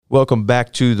Welcome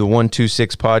back to the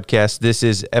 126 podcast. This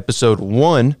is episode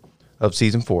 1 of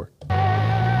season 4.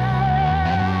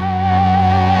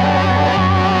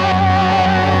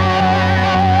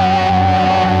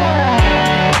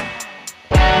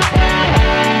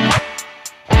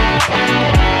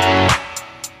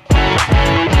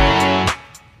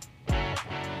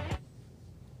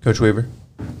 Coach Weaver,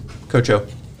 Coach O,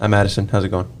 I'm Addison. How's it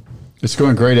going? It's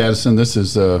going great, Addison. This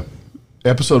is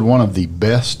episode 1 of the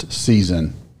best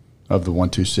season of the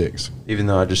 126. Even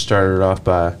though I just started off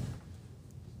by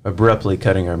abruptly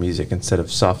cutting our music instead of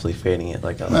softly fading it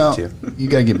like I like to. You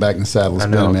got to get back in the saddle. It's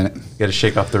been a minute. Got to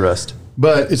shake off the rust.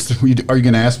 But are you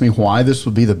going to ask me why this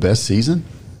would be the best season?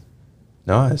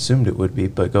 No, I assumed it would be,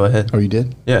 but go ahead. Oh, you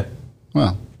did? Yeah.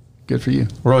 Well, good for you.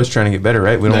 We're always trying to get better,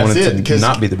 right? We don't want it to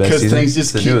not be the best season. Because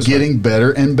things just keep getting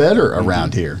better and better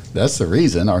around here. That's the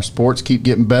reason. Our sports keep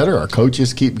getting better. Our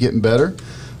coaches keep getting better.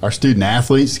 Our student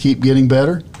athletes keep getting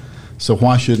better. So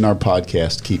why shouldn't our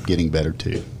podcast keep getting better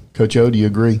too? Coach O, do you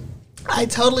agree? I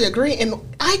totally agree. And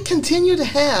I continue to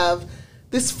have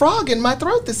this frog in my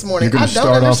throat this morning. You're going to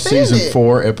start off season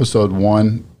 4, episode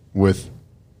 1 with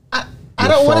I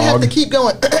don't want to have to keep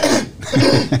going.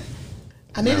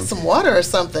 I needed some water or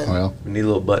something. Well, we need a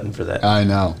little button for that. I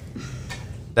know.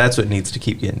 That's what needs to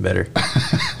keep getting better.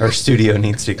 Our studio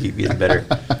needs to keep getting better.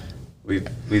 We've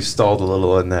stalled a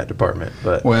little in that department,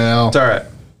 but it's all right.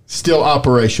 Still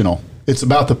operational. It's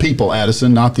about the people,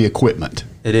 Addison, not the equipment.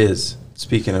 It is.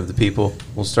 Speaking of the people,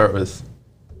 we'll start with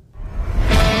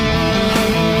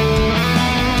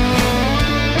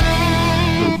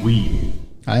the weave.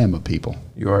 I am a people.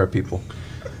 You are a people.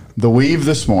 The weave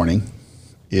this morning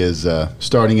is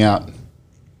starting out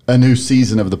a new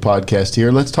season of the podcast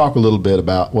here. Let's talk a little bit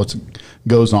about what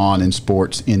goes on in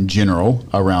sports in general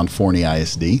around Forney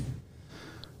ISD.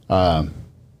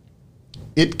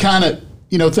 It kind of,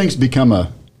 things become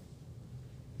a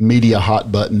media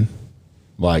hot button.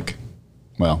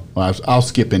 I'll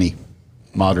skip any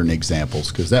modern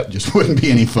examples because that just wouldn't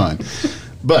be any fun.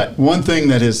 But one thing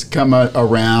that has come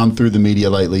around through the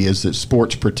media lately is that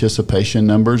sports participation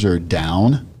numbers are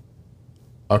down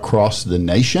across the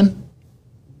nation.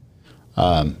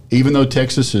 Even though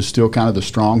Texas is still kind of the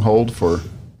stronghold for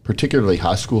particularly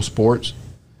high school sports,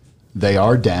 they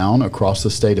are down across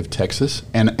the state of Texas.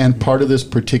 And part of this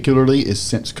particularly is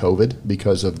since COVID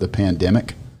because of the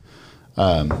pandemic.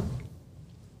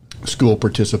 School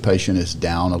participation is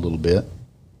down a little bit.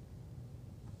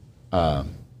 I've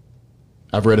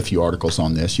read a few articles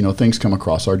on this. Things come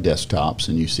across our desktops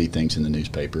and you see things in the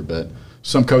newspaper, but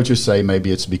some coaches say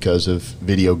maybe it's because of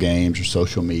video games or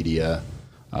social media.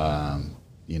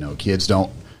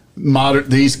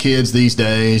 These kids these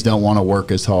days don't want to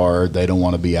work as hard. They don't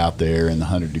want to be out there in the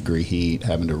 100-degree heat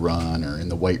having to run or in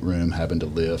the weight room having to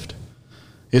lift.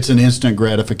 It's an instant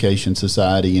gratification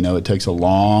society. It takes a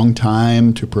long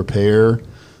time to prepare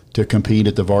to compete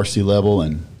at the varsity level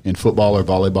and in football or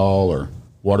volleyball or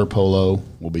water polo.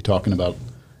 We'll be talking about,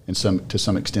 to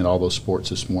some extent, all those sports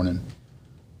this morning.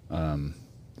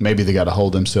 Maybe they got to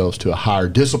hold themselves to a higher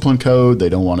discipline code. They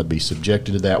don't want to be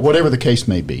subjected to that. Whatever the case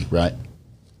may be, right?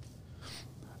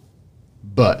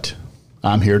 But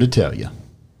I'm here to tell you,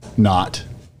 not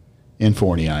in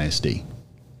Forney ISD.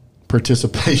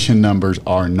 Participation numbers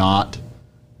are not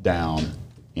down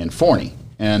in Forney.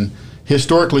 And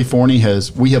historically,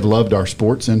 we have loved our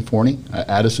sports in Forney.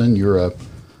 Addison, you're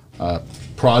a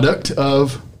product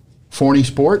of Forney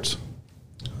sports.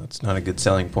 That's not a good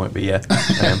selling point, but yeah,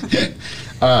 I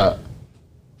am.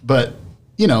 But,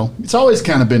 it's always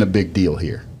kind of been a big deal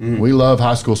here. Mm-hmm. We love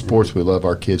high school sports. We love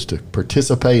our kids to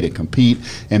participate and compete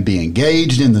and be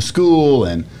engaged in the school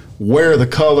and wear the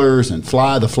colors and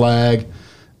fly the flag.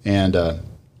 And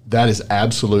that is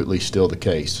absolutely still the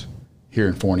case here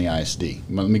in Forney ISD.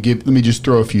 Let me just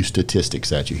throw a few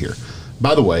statistics at you here.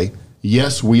 By the way,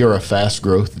 yes, we are a fast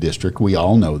growth district. We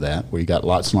all know that. We got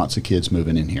lots and lots of kids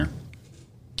moving in here.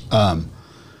 We're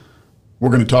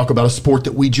going to talk about a sport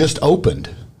that we just opened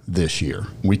this year.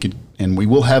 We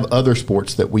will have other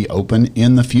sports that we open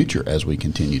in the future as we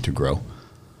continue to grow.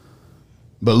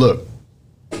 But look,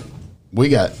 we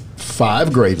got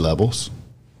 5 grade levels.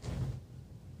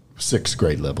 6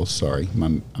 grade levels, sorry.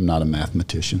 I'm not a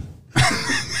mathematician.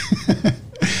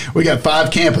 We got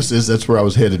 5 campuses. That's where I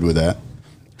was headed with that.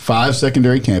 5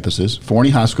 secondary campuses,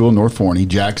 Forney High School, North Forney,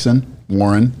 Jackson,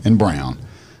 Warren, and Brown.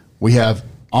 We have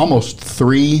almost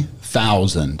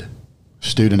 3,000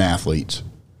 student athletes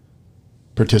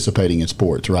participating in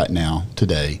sports right now,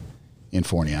 today, in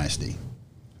Forney ISD.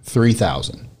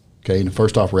 3,000. Okay, and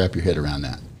first off, wrap your head around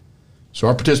that. So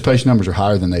our participation numbers are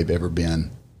higher than they've ever been,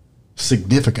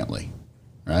 significantly,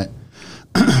 right?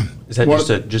 Is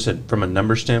that just from a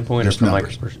number standpoint, or from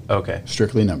numbers. Okay,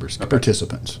 strictly numbers,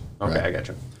 participants. Okay, right? I got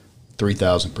you.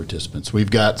 3,000 participants. We've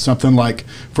got something like,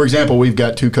 for example, we've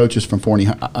got 2 coaches from Forney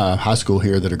High School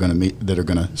here that are going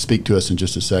to speak to us in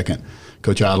just a second.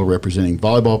 Coach Idle representing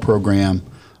volleyball program.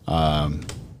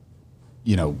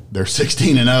 They're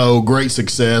 16-0, great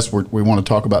success. We want to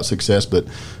talk about success, but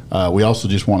we also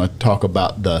just want to talk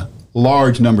about the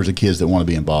large numbers of kids that want to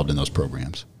be involved in those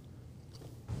programs.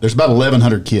 There's about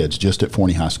 1,100 kids just at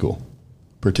Forney High School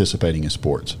participating in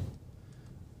sports.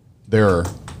 There are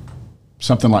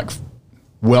something like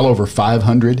well over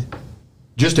 500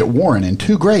 just at Warren in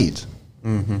 2 grades.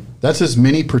 Mm-hmm. That's as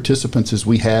many participants as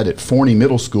we had at Forney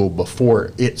Middle School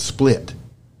before it split,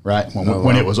 right?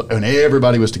 When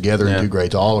everybody was together in 2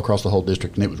 grades all across the whole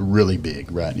district, and it was really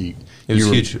big, right? It was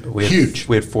huge. Huge.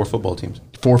 We had 4 football teams.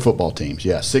 4 football teams,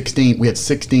 yeah. 16. We had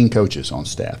 16 coaches on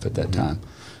staff at that time.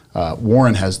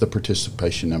 Warren has the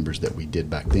participation numbers that we did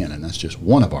back then, and that's just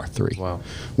one of our 3. Wow.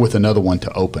 With another one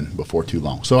to open before too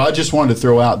long. So I just wanted to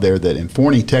throw out there that in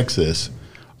Forney, Texas,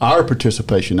 our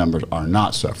participation numbers are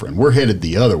not suffering. We're headed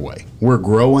the other way. We're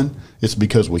growing. It's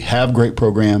because we have great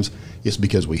programs. It's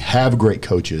because we have great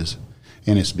coaches,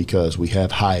 and it's because we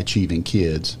have high-achieving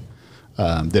kids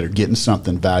that are getting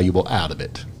something valuable out of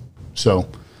it. So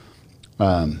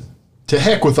to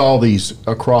heck with all these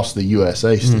across the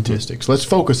USA statistics. Let's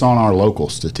focus on our local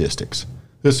statistics.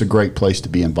 This is a great place to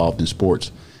be involved in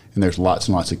sports, and there's lots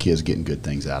and lots of kids getting good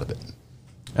things out of it.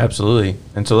 Absolutely.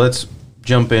 And so let's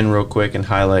jump in real quick and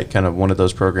highlight kind of one of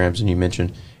those programs. And you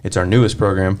mentioned it's our newest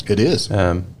program. It is.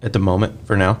 At the moment,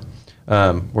 for now.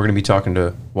 We're going to be talking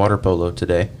to water polo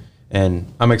today.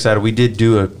 And I'm excited. We did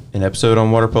do an episode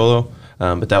on water polo,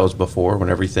 but that was before, when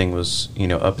everything was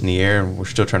up in the air and we're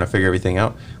still trying to figure everything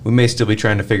out. We may still be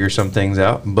trying to figure some things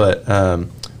out, but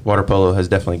water polo has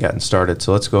definitely gotten started.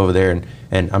 So let's go over there,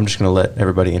 and I'm just going to let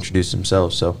everybody introduce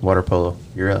themselves. So water polo,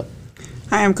 you're up.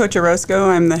 Hi, I'm Coach Orozco.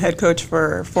 I'm the head coach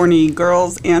for Forney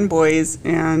girls and boys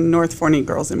and North Forney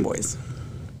girls and boys.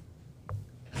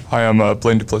 Hi, I'm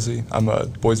Blaine Duplessis. I'm a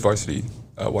boys varsity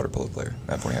water polo player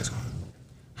at Forney High School.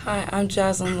 Hi, I'm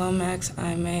Jocelyn Lomax.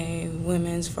 I'm a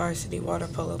women's varsity water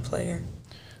polo player.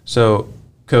 So,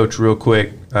 Coach, real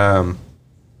quick,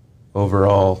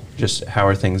 overall, just how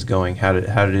are things going? How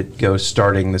did it go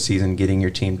starting the season, getting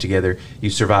your team together? You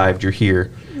survived. You're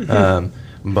here.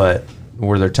 But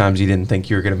were there times you didn't think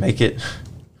you were going to make it?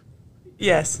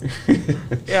 Yes.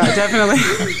 Yeah, definitely.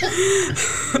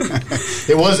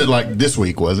 It wasn't like this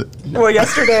week, was it? Well,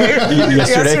 yesterday.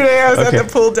 Yesterday I was at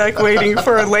the pool deck waiting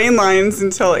for lane lines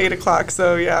until 8 o'clock.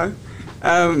 So, yeah.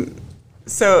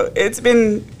 So it's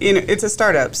been, it's a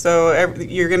startup. So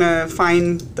you're going to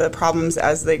find the problems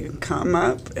as they come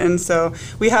up. And so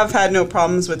we have had no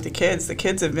problems with the kids. The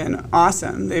kids have been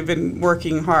awesome. They've been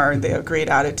working hard. They have great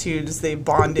attitudes. They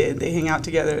bonded. They hang out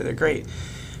together. They're great.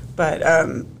 But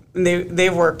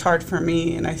they've worked hard for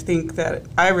me, and I think that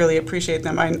I really appreciate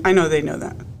them. I know they know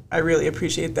that. I really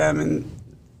appreciate them, and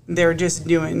they're just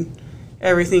doing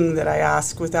everything that I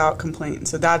ask without complaint.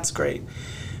 So that's great.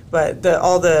 But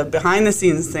all the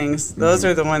behind-the-scenes things, those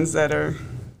are the ones that are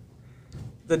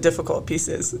the difficult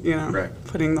pieces, right.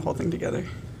 Putting the whole thing together.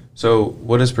 So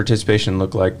what does participation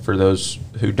look like for those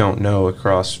who don't know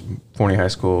across Forney High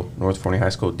School, North Forney High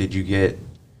School? Did you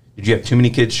have too many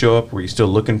kids show up? Were you still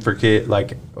looking for kids?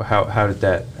 Like, how did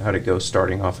it go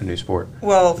starting off a new sport?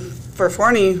 Well, for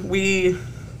Forney,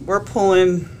 we're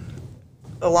pulling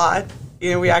a lot.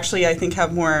 We actually, I think,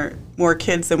 have more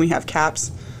kids than we have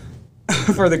caps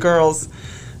for the girls.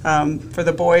 For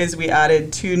the boys, we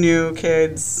added 2 new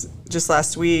kids just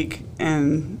last week,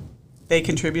 and they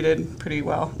contributed pretty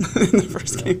well in the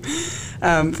first game.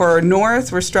 For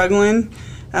North, we're struggling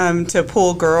to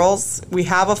pull girls. We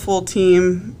have a full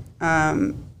team.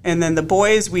 And then the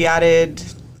boys, we added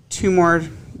 2 more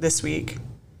this week.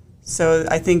 So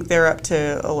I think they're up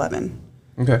to 11.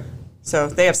 Okay. So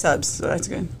they have subs, so that's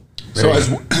good. So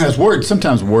as word,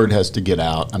 sometimes word has to get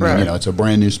out. I mean, Right. it's a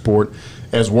brand new sport.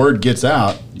 As word gets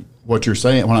out, what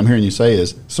I'm hearing you say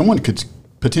is someone could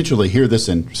potentially hear this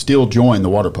and still join the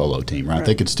water polo team, right?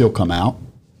 They could still come out.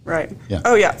 Right. Yeah.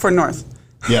 Oh, yeah, for North.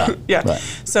 Yeah. Yeah. Right.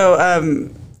 So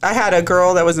I had a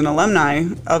girl that was an alumni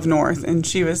of North, and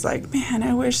she was like, man,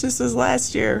 I wish this was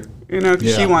last year,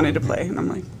 because she wanted to play. And I'm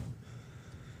like,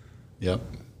 Yep.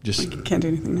 Just can't do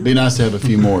anything now. be nice to have a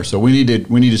few more. So we need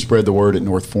to spread the word at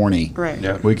North Forney. Right.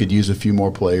 Yeah. We could use a few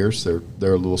more players. They're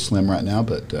a little slim right now,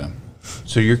 but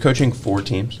So you're coaching 4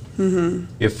 teams. Mm-hmm.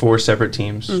 You have 4 separate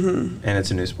teams, Mm-hmm. and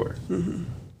it's a new sport. Mm-hmm.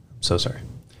 So sorry.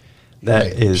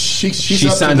 That Hey, is she's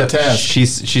up to signed the up. task. She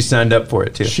signed up for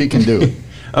it too. she can do it.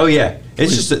 Oh yeah,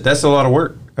 it's just that's a lot of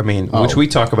work. I mean, Oh, which we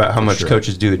talk about how much sure.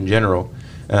 coaches do in general.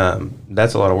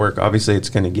 That's a lot of work. Obviously, it's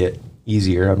going to get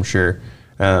easier, I'm sure,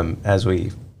 as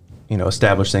we,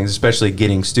 establish things, especially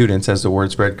getting students as the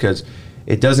word spread, because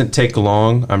it doesn't take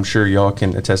long. I'm sure y'all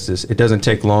can attest to this. It doesn't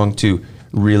take long to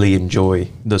really enjoy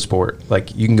the sport.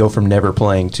 Like, you can go from never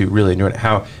playing to really enjoying it.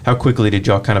 How quickly did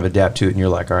y'all kind of adapt to it, and you're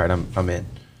like, all right, I'm in?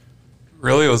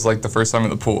 Really, it was like the first time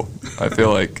in the pool. I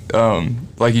feel like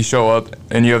you show up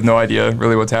and you have no idea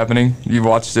really what's happening. You've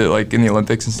watched it like in the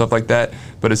Olympics and stuff like that,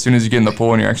 but as soon as you get in the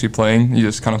pool and you're actually playing, you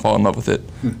just kind of fall in love with it.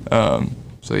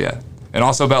 So yeah, and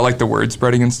also about like the word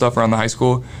spreading and stuff around the high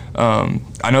school.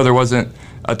 I know there wasn't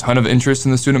a ton of interest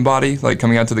in the student body, like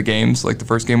coming out to the games, like the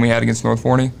first game we had against North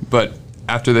Forney, but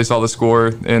after they saw the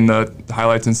score and the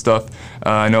highlights and stuff,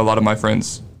 I know a lot of my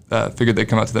friends figured they'd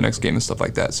come out to the next game and stuff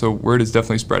like that. So word is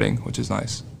definitely spreading, which is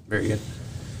nice. Very good.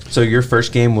 So your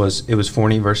first game was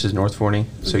Forney versus North Forney.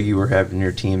 So you were having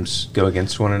your teams go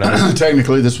against one another.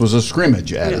 Technically, this was a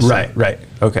scrimmage, Addison. Right.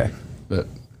 Okay. But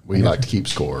we like to keep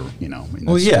score,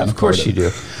 Well, yeah, of course you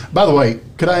do. By the way,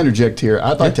 could I interject here?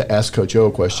 I'd like to ask Coach O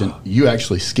a question. You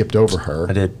actually skipped over her.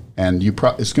 I did. And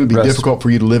it's going to be Rust. difficult for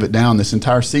you to live it down this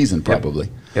entire season, probably.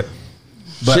 Yep.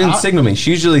 But She didn't signal me. She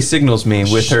usually signals me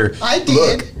with her. I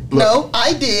did. Look. No,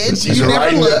 I did. She's You never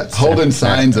right looked. holding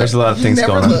signs. There's a up. lot of You things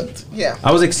never going on. looked. Yeah.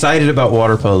 I was excited about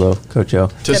water polo, Coach O.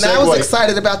 To And I was segue-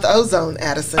 excited about the ozone,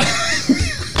 Addison.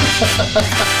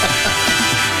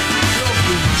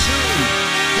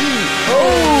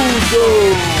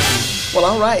 Well,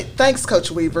 all right. Thanks,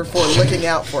 Coach Weaver, for looking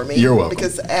out for me. You're welcome.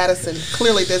 Because Addison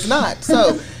clearly does not.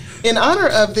 So, in honor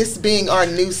of this being our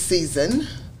new season,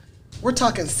 we're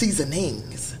talking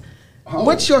seasonings.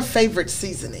 What's your favorite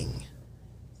seasoning?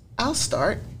 I'll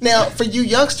start. Now, for you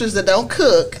youngsters that don't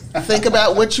cook, think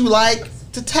about what you like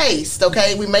to taste,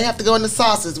 okay? We may have to go into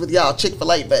sauces with y'all,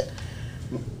 Chick-fil-A, but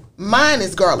mine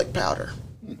is garlic powder.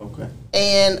 Okay.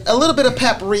 And a little bit of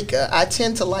paprika. I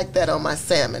tend to like that on my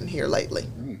salmon here lately.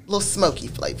 A little smoky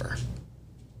flavor.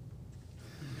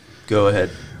 Go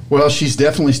ahead. Well, she's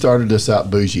definitely started us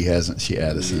out bougie, hasn't she,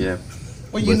 Addison? Yeah.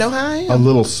 Well, you know how I A am.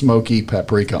 little smoky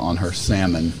paprika on her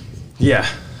salmon, Yeah.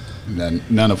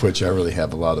 none of which I really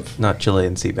have a lot of. Not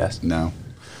Chilean sea bass. No.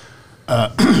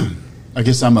 I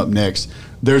guess I'm up next.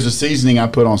 There's a seasoning I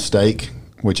put on steak,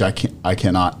 which I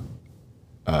cannot.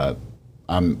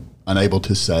 I'm unable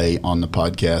to say on the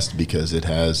podcast because it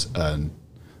has an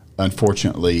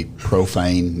unfortunately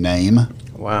profane name.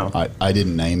 Wow. I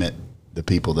didn't name it. The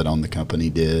people that own the company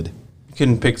did. You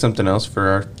couldn't pick something else for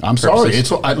our. I'm purposes?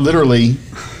 sorry. I literally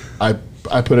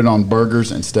put it on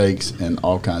burgers and steaks and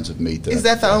all kinds of meat. Is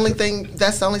that the only thing,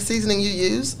 that's the only seasoning you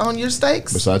use on your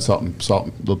steaks? Besides salt and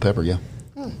little pepper? Yeah.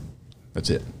 That's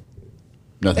it.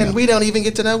 Nothing. And else. we don't even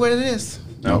get to know what it is.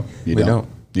 No, you we don't. don't.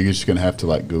 You're just going to have to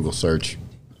like Google search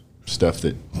stuff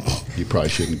that you probably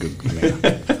shouldn't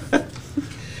Google.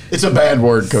 It's a bad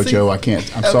word, Coach O.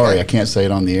 I'm sorry, I can't say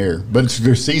it on the air. But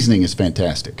their seasoning is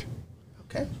fantastic.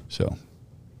 Okay. So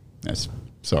that's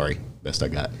best I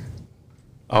got.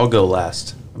 I'll go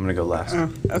last. I'm going to go last.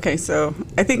 Okay, so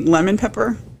I think lemon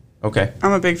pepper. Okay.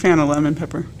 I'm a big fan of lemon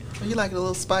pepper. Well, you like it a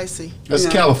little spicy. That's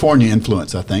Yeah. California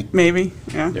influence, I think. Maybe,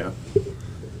 yeah. Yeah.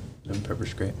 Lemon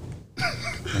pepper's great.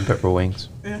 Lemon pepper wings.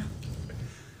 Yeah.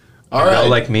 All Y'all right.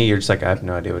 like me, you're just like, I have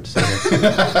no idea what to say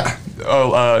here.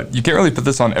 You can't really put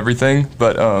this on everything,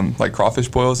 but like crawfish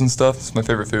boils and stuff. It's my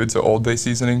favorite food. So Old Bay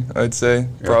seasoning, I'd say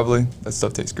probably. That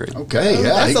stuff tastes great. Okay, yeah,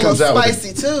 That's he a little comes out with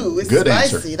spicy too. It's good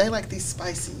spicy. answer. They like these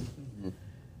spicy.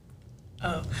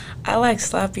 Oh, I like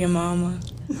Slap Your Mama.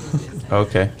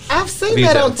 Okay. I've seen I've used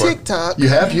that that on before. TikTok. You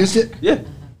have used it? Yeah.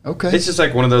 Okay. It's just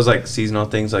like one of those like seasonal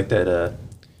things like that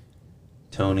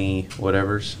Tony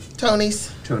whatever's.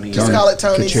 Tony's. Tony. Just call it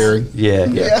Tony's. Kacheri, Yeah.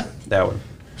 Yeah. That one.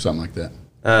 something like that.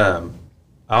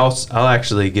 I'll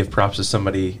actually give props to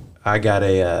somebody. I got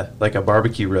a like a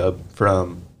barbecue rub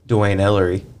from Dwayne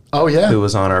Ellery, Oh, yeah. who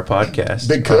was on our podcast.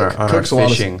 Big cook. on our Cooks a lot of-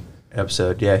 fishing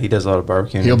episode. Yeah, he does a lot of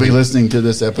barbecue. He'll be listening to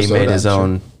this episode. He made his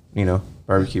I'm sure. own,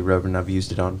 barbecue rub, and I've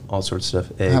used it on all sorts of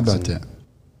stuff. Eggs How about and that?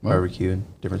 Well, Barbecue and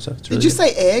different stuff. It's Did really you good.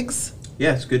 say eggs?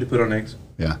 Yeah, it's good to put on eggs.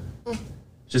 Yeah.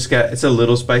 It's a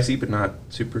little spicy, but not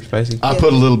super spicy. I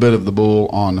put a little bit of the bull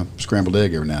on a scrambled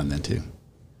egg every now and then, too.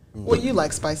 Well, you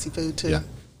like spicy food too. Yeah.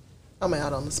 I'm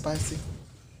out on the spicy.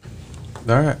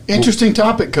 All right. Interesting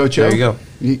topic, Coach O. There you go.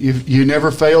 You never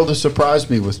fail to surprise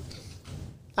me with,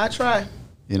 I try.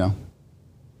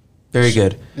 Very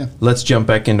good. Yeah. Let's jump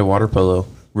back into water polo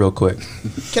real quick.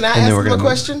 Can I And then ask we're them a gonna move.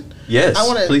 question? Yes, I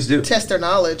want to please do. test their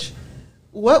knowledge.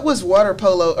 What was water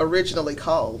polo originally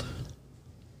called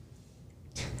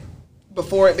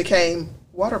before it became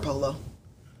water polo?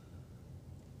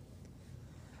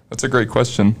 That's a great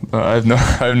question. I have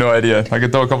no idea. I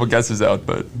could throw a couple guesses out,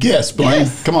 but Guess, Blaine.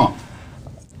 Come on.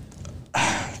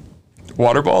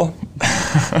 water ball.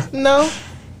 No.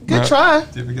 Good try.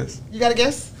 Do you have a guess? You got a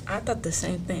guess? I thought the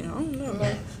same thing. I don't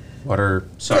know. Water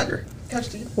soccer. Coach,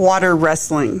 do you? Water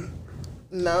wrestling.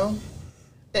 No.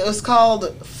 It was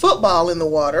called football in the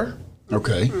water,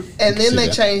 Okay. and then see they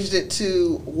that. changed it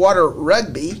to water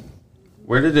rugby.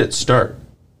 Where did it start?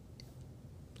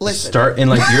 Listen. Start in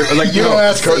like your like You don't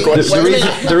ask her See, questions. The wait a reason,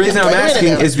 minute. the reason I'm Wait a minute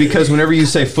asking now. is because whenever you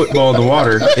say football in the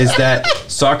water, is that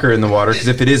soccer in the water? Because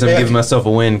if it is, I'm giving myself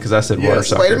a win because I said water Yes.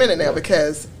 soccer. Wait a minute now,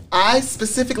 because I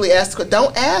specifically asked.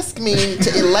 Don't ask me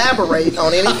to elaborate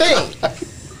on anything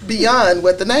beyond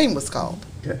what the name was called.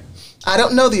 Okay. I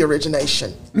don't know the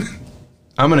origination.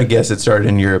 I'm gonna guess it started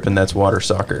in Europe, and that's water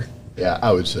soccer. Yeah,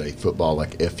 I would say football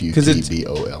like 'Cause it's-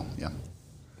 FUTBOL. Yeah.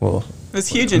 Well, It was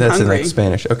huge in that's in Hungary like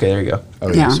Spanish. Okay, there you go. Oh,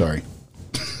 yeah. Yeah. Sorry.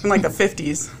 in like the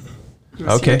 50s. It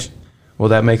was Okay. huge. Well,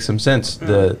 that makes some sense.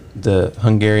 The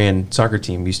Hungarian soccer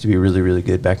team used to be really, really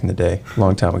good back in the day, a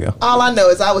long time ago. All I know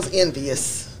is I was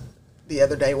envious the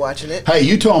other day watching it. Hey,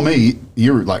 you told me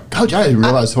you were like, Coach, I didn't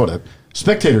realize what a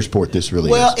spectator sport this really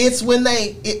Well, is. it's when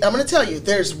I'm going to tell you,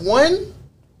 there's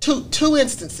two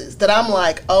instances that I'm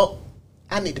like, oh,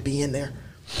 I need to be in there.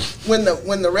 When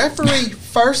the referee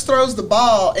first throws the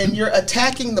ball and you're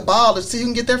attacking the ball to see who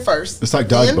can get there first. It's like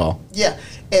Then- dodgeball. Yeah.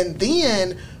 And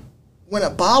then when a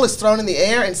ball is thrown in the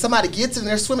air and somebody gets it and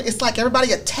they're swimming, it's like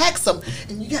everybody attacks them.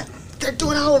 And they're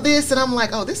doing all of this. And I'm like,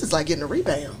 oh, this is like getting a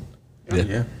rebound.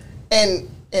 Yeah. And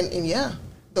yeah,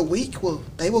 the weak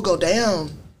they will go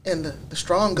down and the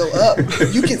strong go up.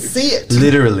 You can see it.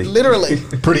 Literally.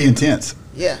 Pretty intense.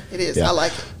 Yeah, it is. Yeah. I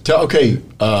like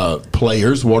it.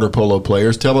 Players, water polo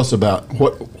players, tell us about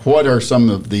what are some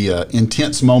of the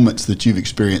intense moments that you've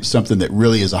experienced, something that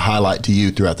really is a highlight to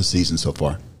you throughout the season so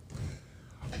far.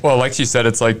 Well, like she said,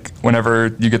 it's like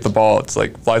whenever you get the ball, it's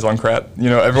like flies on crap. You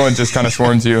know, everyone just kind of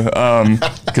swarms you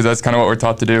because that's kind of what we're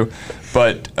taught to do.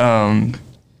 But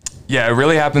yeah, it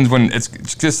really happens when it's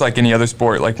just like any other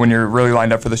sport. Like when you're really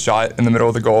lined up for the shot in the middle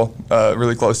of the goal,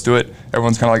 really close to it,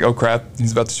 everyone's kind of like, oh crap,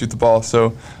 he's about to shoot the ball.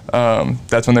 So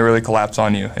that's when they really collapse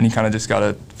on you, and you kind of just got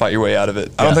to fight your way out of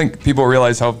it. I don't think people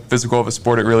realize how physical of a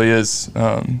sport it really is,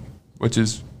 which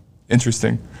is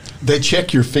interesting. They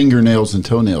check your fingernails and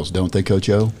toenails, don't they, Coach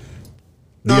O?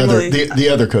 Normally. The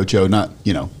other Coach O, not.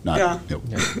 Yeah. We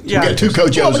Yeah. got two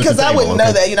Coach O's Well, because at the I table, wouldn't know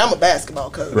okay? that. I'm a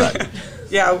basketball coach. Right.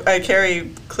 Yeah, I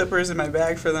carry clippers in my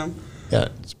bag for them. Yeah.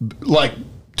 It's like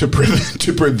to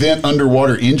prevent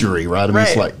underwater injury, right? I mean,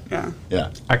 it's like, yeah.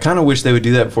 I kind of wish they would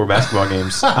do that before basketball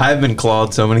games. I've been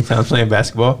clawed so many times playing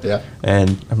basketball. Yeah.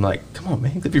 And I'm like, come on,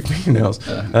 man, clip your fingernails.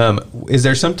 Is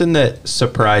there something that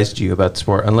surprised you about the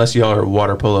sport? Unless y'all are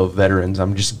water polo veterans,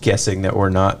 I'm just guessing that we're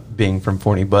not being from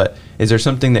Forney. But is there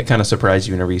something that kind of surprised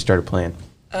you whenever you started playing?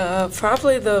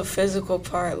 Probably the physical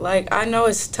part. Like, I know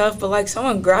it's tough, but like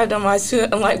someone grabbed on my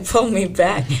suit and like pulled me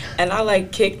back, and I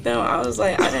like kicked them. I was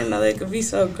like, I didn't know they could be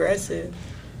so aggressive.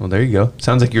 Well, there you go.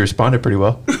 Sounds like you responded pretty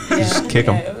well. Just kick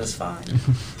them. Yeah, it was fine.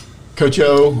 Coach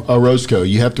O, Roscoe,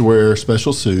 you have to wear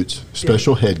special suits,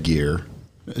 special headgear.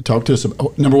 Talk to us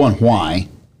about, number one, why?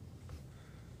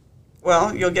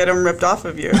 Well, you'll get them ripped off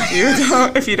of you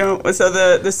if you don't. So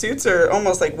the suits are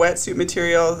almost like wetsuit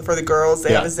material for the girls.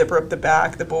 They have Yeah. a zipper up the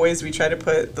back. The boys, we try to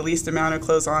put the least amount of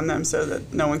clothes on them so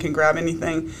that no one can grab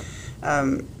anything.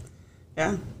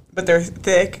 Yeah, but they're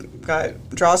thick. Got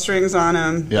drawstrings on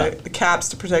them. Yeah. The caps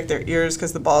to protect their ears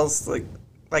because the ball's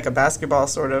like a basketball,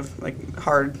 sort of like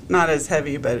hard, not as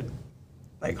heavy, but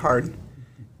like hard.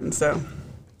 And so.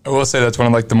 I will say that's one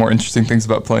of like the more interesting things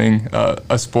about playing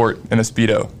a sport in a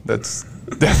Speedo. That's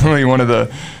definitely one of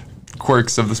the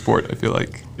quirks of the sport, I feel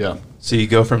like. Yeah. So you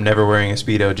go from never wearing a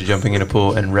Speedo to jumping in a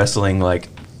pool and wrestling like,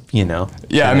 Yeah, I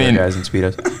 10 other mean, guys in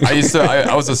Speedos.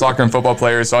 I was a soccer and football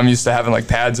player, so I'm used to having like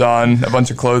pads on, a bunch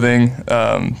of clothing,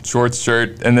 shorts,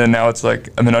 shirt, and then now it's like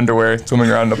I'm in underwear swimming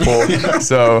around in a pool.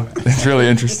 So it's really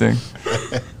interesting.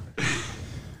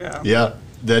 Yeah,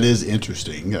 that is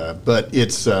interesting. But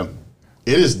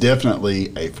it is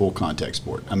definitely a full contact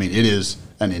sport. I mean, it is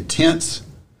an intense,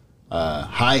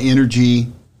 high energy.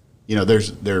 You know,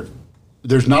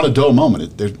 there's not a dull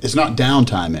moment. It's not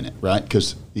downtime in it, right?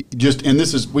 Because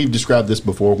we've described this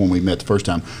before when we met the first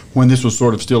time, when this was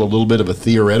sort of still a little bit of a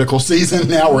theoretical season.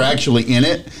 Now we're actually in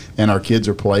it, and our kids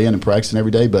are playing and practicing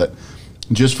every day. But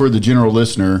just for the general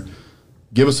listener,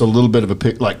 give us a little bit of a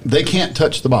pic. Like, they can't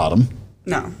touch the bottom.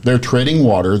 No. They're treading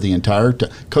water the entire time.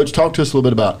 Coach, talk to us a little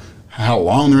bit about how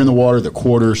long they're in the water, the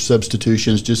quarters,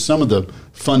 substitutions, just some of the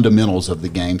fundamentals of the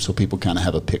game so people kind of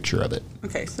have a picture of it.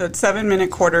 Okay, so it's 7-minute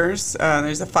quarters.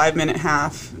 There's a 5-minute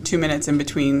half, 2 minutes in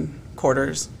between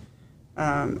quarters.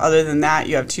 Other than that,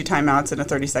 you have 2 timeouts and a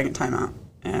 30-second timeout,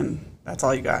 and that's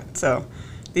all you got. So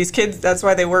these kids, that's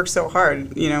why they work so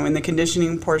hard, in the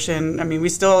conditioning portion. I mean, we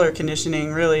still are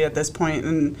conditioning really at this point,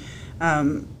 and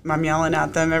I'm yelling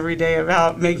at them every day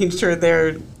about making sure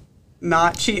they're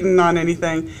not cheating on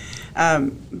anything.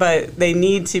 But they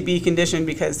need to be conditioned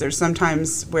because there's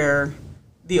sometimes where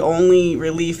the only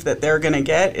relief that they're going to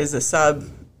get is a sub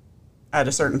at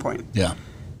a certain point. Yeah.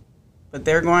 But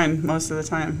they're going most of the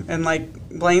time. And like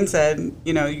Blaine said,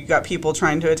 you got people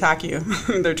trying to attack you.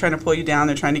 They're trying to pull you down.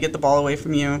 They're trying to get the ball away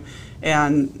from you.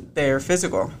 And they're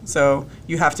physical. So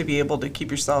you have to be able to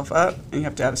keep yourself up. And you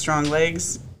have to have strong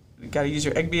legs. You got to use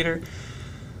your egg beater.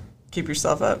 Keep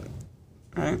yourself up.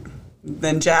 Right?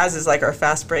 Then Jazz is like our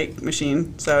fast break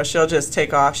machine. So she'll just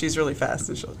take off. She's really fast.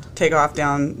 And she'll take off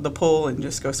down the pool and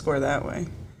just go score that way.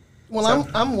 Well,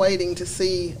 so. I'm waiting to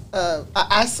see.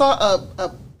 I saw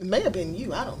it may have been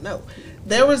you. I don't know.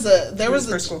 There was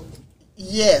a school.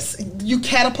 Yes, you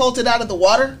catapulted out of the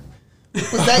water.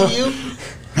 Was that you?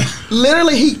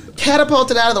 Literally, he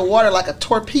catapulted out of the water like a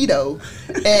torpedo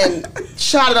and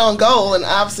shot it on goal, and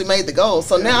obviously made the goal.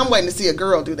 So now I'm waiting to see a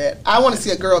girl do that. I want to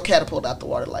see a girl catapult out the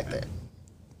water like that.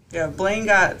 Yeah, Blaine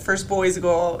got first boys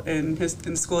goal in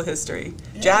school history.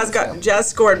 Yeah, Jazz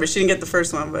scored, but she didn't get the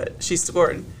first one, but she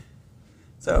scored.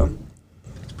 So.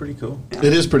 Pretty cool. Yeah.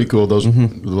 It is pretty cool. Those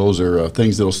are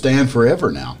things that'll stand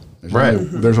forever now.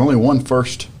 There's only one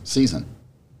first season.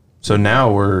 So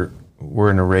now we're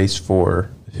in a race for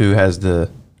who has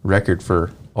the record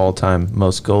for all-time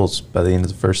most goals by the end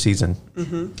of the first season.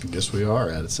 I guess we are,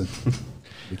 Addison.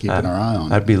 We're keeping our eye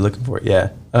on it. I'd be looking for it.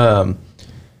 Yeah.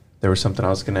 There was something I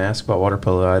was going to ask about water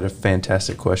polo. I had a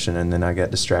fantastic question, and then I got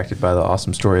distracted by the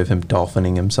awesome story of him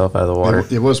dolphining himself out of the water.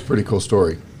 It was a pretty cool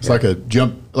story. It's like a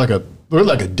jump, like a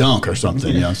dunk or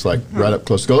something. It's like right up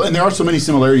close to goal. And there are so many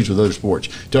similarities with other sports.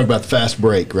 You talk about the fast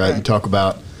break, right? You talk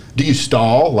about, do you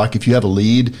stall? Like if you have a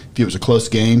lead, if it was a close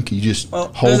game, can you just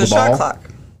hold the ball? There's a shot clock.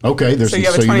 Okay, so you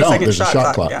have a 20-second There's a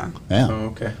shot clock. Yeah. Oh,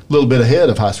 okay. A little bit ahead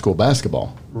of high school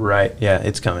basketball. Right. Yeah,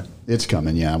 it's coming. It's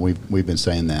coming. Yeah, we've been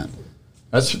saying that.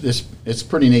 It's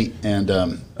pretty neat. And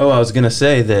I was going to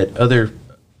say that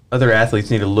other athletes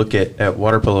need to look at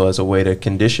water polo as a way to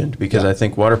condition, because I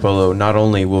think water polo not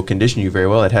only will condition you very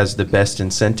well, it has the best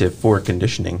incentive for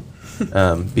conditioning,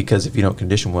 because if you don't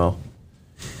condition well,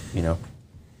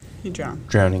 you drown.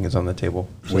 Drowning is on the table.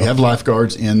 So. We have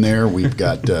lifeguards in there. We've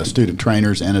got student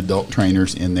trainers and adult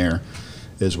trainers in there,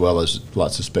 as well as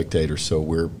lots of spectators. So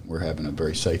we're having a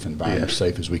very safe environment,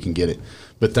 safe as we can get it.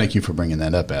 But thank you for bringing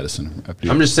that up, Addison.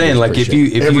 I'm just saying, like if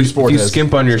you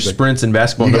skimp on your sprints in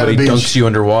basketball, nobody dunks you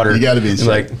underwater. You got to be in shape.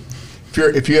 Like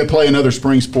if you play another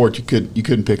spring sport, you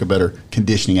couldn't pick a better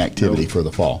conditioning activity for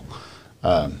the fall.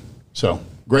 So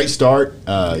great start,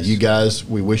 you guys.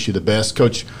 We wish you the best,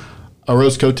 Coach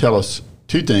Orozco. Tell us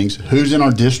 2 things: who's in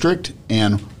our district,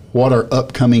 and what are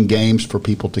upcoming games for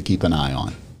people to keep an eye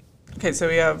on. Okay, so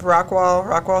we have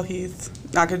Rockwall Heath,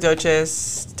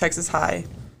 Nacogdoches, Texas High,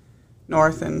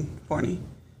 North, and Forney.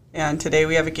 And today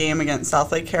we have a game against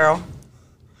South Lake Carroll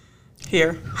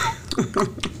here.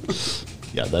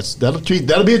 Yeah,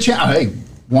 that'll be a challenge. Hey,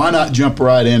 why not jump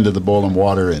right into the boiling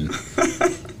water and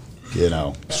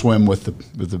swim with the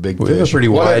big fish? We have a pretty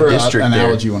wide district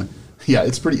analogy there. You want. Yeah,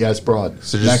 it's pretty. Yeah, it's broad.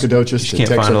 So Nacogdoches, you can't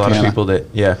find a lot of people that.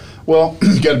 Yeah. Well,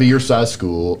 you got to be your size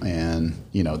school, and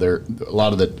there a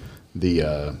lot of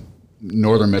the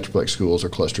northern Metroplex schools are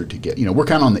clustered together. We're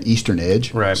kind of on the eastern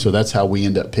edge, right? So that's how we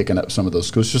end up picking up some of those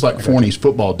schools. Just like Forney's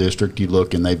football district, you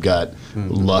look and they've got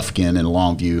Lufkin and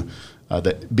Longview.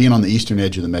 That being on the eastern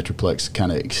edge of the Metroplex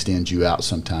kind of extends you out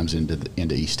sometimes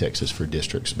into East Texas for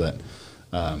districts. But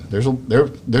there's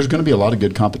going to be a lot of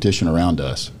good competition around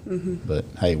us. But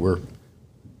hey, we're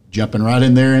jumping right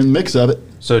in there in the mix of it.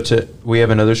 So we have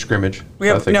another scrimmage. We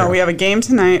have a game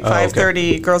tonight, 5:30.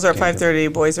 Okay. Girls are at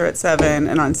 5:30, boys are at 7,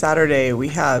 and on Saturday we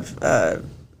have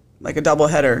like a double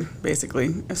header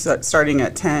basically, starting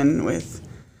at 10 with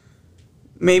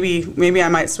maybe I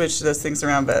might switch those things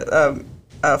around, but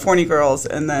Forney girls,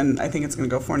 and then I think it's going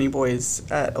to go Forney boys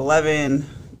at 11,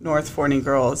 North Forney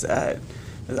girls at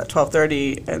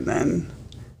 12:30, and then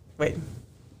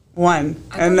 1,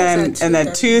 and then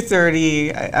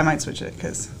 2:30. I might switch it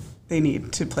because they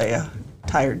need to play a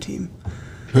tired team.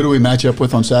 Who do we match up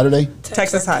with on Saturday?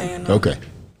 Texas High. Okay,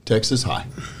 Texas High.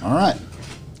 All right,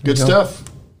 good stuff.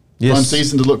 Yes. Fun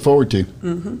season to look forward to.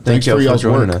 Thank you for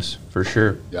joining us, for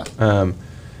sure. Yeah.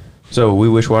 So we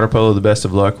wish water polo the best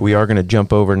of luck. We are going to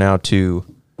jump over now to,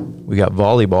 we got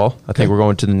volleyball. I think we're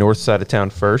going to the north side of town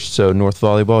first. So North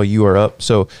Volleyball, you are up.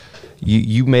 So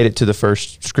you made it to the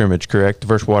first scrimmage, correct? The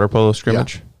first water polo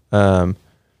scrimmage? Yeah.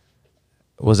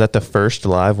 Was that the first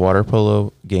live water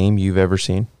polo game you've ever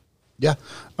seen? Yeah.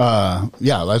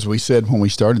 As we said when we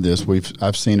started this,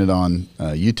 I've seen it on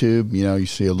YouTube. You know, you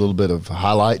see a little bit of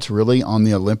highlights really on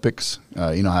the Olympics.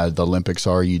 You know how the Olympics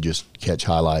are. You just catch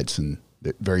highlights, and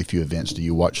very few events do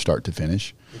you watch start to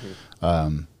finish.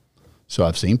 Mm-hmm. So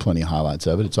I've seen plenty of highlights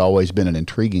of it. It's always been an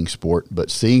intriguing sport,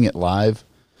 but seeing it live,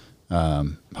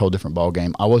 whole different ball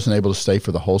game. I wasn't able to stay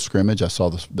for the whole scrimmage. I saw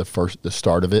the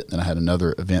start of it, and I had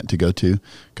another event to go to.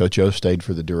 Coach O stayed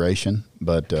for the duration,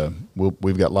 but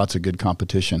we've got lots of good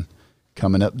competition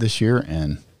coming up this year,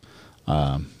 and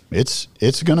it's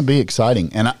going to be exciting.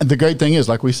 And the great thing is,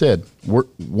 like we said,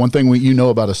 one thing you know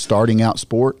about a starting out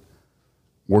sport,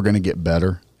 we're going to get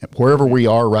better wherever we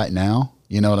are right now.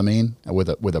 You know what I mean? With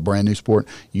a brand new sport,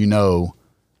 you know,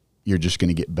 you're just going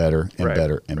to get better and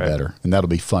better and better. And that'll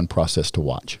be a fun process to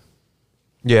watch.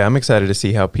 Yeah, I'm excited to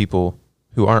see how people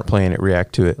who aren't playing it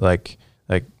react to it. Like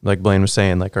Blaine was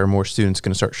saying, like, are more students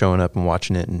going to start showing up and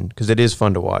watching it? And because it is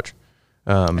fun to watch.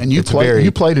 And you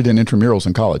played it in intramurals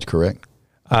in college, correct?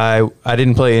 I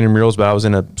didn't play intramurals, but I was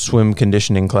in a swim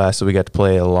conditioning class, so we got to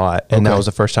play a lot. And that was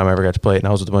the first time I ever got to play it. And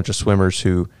I was with a bunch of swimmers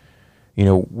who, you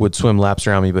know, would swim laps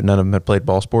around me, but none of them had played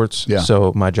ball sports. Yeah.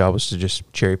 So my job was to just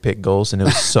cherry pick goals, and it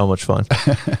was so much fun.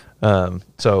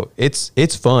 So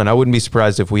it's fun. I wouldn't be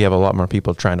surprised if we have a lot more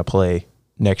people trying to play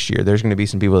next year. There's going to be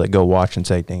some people that go watch and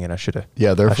say, dang it, I should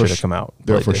have come out.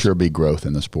 There'll for sure be growth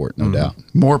in the sport, no doubt.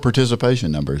 More participation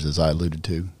numbers, as I alluded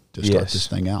to start this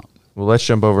thing out. Well, let's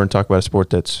jump over and talk about a sport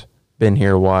that's been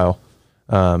here a while,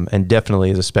 and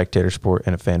definitely is a spectator sport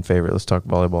and a fan favorite. Let's talk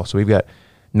volleyball. So we've got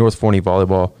North Forney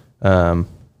Volleyball.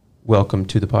 Welcome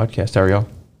to the podcast. How are y'all?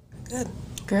 Good.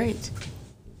 Great.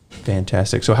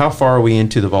 Fantastic. So how far are we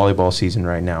into the volleyball season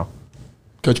right now?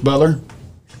 Coach Butler?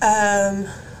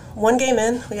 One game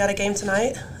in. We got a game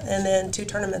tonight, and then 2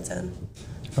 tournaments in.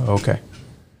 Oh, okay.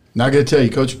 Now, I got to tell you,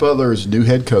 Coach Butler is a new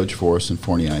head coach for us in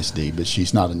Forney ISD, but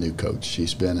she's not a new coach.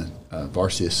 She's been a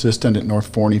varsity assistant at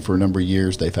North Forney for a number of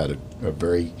years. They've had a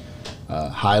very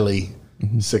highly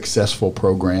successful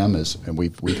program, and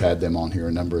we've had them on here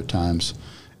a number of times.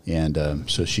 And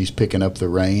so she's picking up the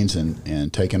reins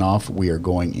and taking off. We are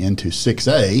going into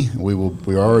 6A.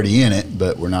 We're already in it,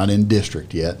 but we're not in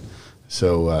district yet.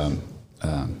 So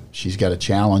she's got a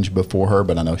challenge before her,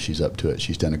 but I know she's up to it.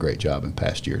 She's done a great job in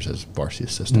past years as varsity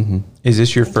assistant. Mm-hmm. Is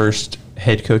this your first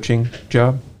head coaching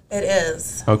job? It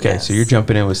is. Okay, yes. So you're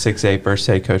jumping in with 6A, first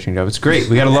head coaching job. It's great.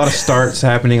 We got a lot of starts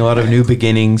happening, a lot of new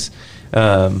beginnings.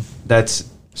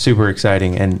 That's super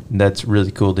exciting, and that's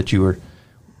really cool that you were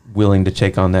willing to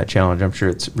take on that challenge. I'm sure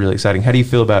it's really exciting. How do you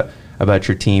feel about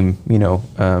your team, you know,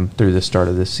 through the start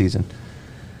of this season?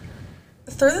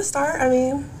 Through the start, I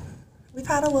mean, we've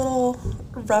had a little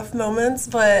rough moments,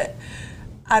 but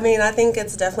I mean, I think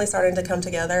it's definitely starting to come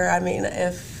together. I mean,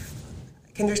 if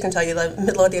Kendrick can tell you, the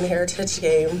Midlothian Heritage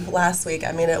game last week,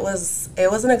 I mean, it was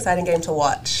an exciting game to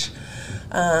watch.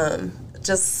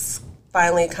 Just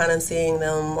finally kind of seeing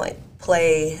them like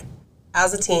play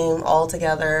as a team all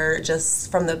together, just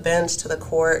from the bench to the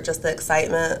court, just the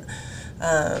excitement.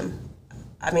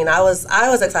 I mean, I was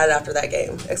excited after that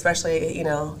game, especially, you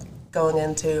know, going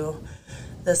into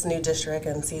this new district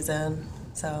and season.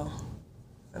 So,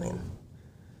 I mean.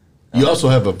 You also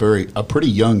have a pretty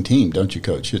young team, don't you,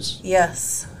 Coach?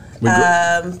 Yes.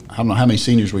 I don't know how many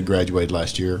seniors we graduated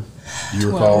last year. Do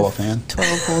you recall offhand?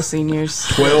 12 full seniors.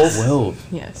 12?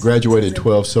 Yes. Graduated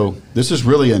 12. So this is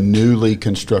really a newly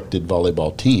constructed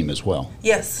volleyball team as well.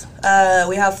 Yes.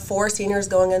 We have 4 seniors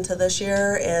going into this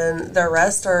year, and the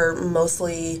rest are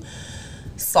mostly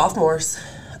sophomores.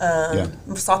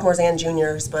 Sophomores and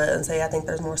juniors, but I think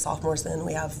there's more sophomores than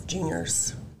we have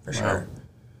juniors, for sure.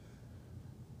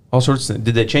 All sorts of,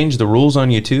 did they change the rules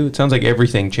on you too? It sounds like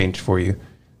everything changed for you.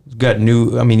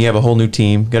 You have a whole new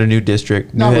team, got a new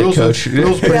district, new head coach.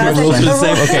 Rules are the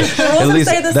same. Okay, at least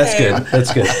stay the that's same. good.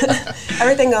 That's good.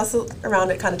 Everything else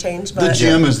around it kind of changed. But the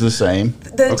gym is the same.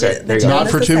 The gym not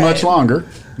is for the too same. much longer,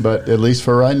 but at least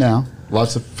for right now.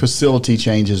 Lots of facility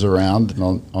changes around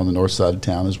on the north side of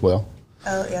town as well.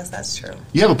 Oh, yes, that's true.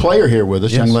 You have a player here with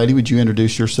us, Yes. young lady. Would you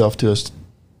introduce yourself to us?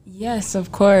 Yes,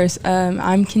 of course.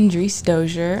 I'm Kendrice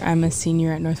Dozier. I'm a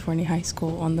senior at North Forney High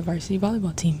School on the varsity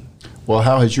volleyball team. Well,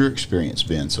 how has your experience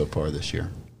been so far this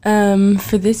year?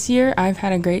 For this year, I've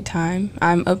had a great time.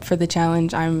 I'm up for the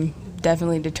challenge. I'm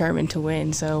definitely determined to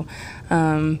win. So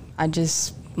I'm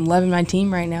loving my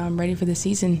team right now. I'm ready for the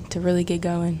season to really get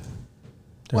going.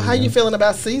 Well, how you feeling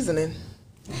about seasoning?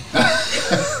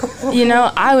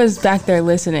 I was back there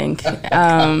listening.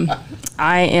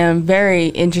 I am very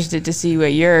interested to see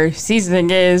what your seasoning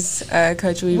is,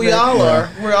 Coach Weaver. We all are.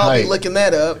 We're all Hey, be looking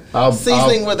that up.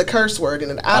 Seasoning with a curse word in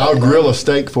it. I'll grill a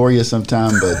steak for you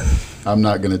sometime, but I'm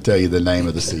not going to tell you the name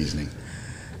of the seasoning.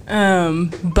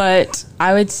 But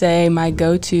I would say my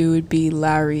go-to would be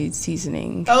Lowry's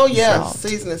seasoning. Oh, yeah. salt.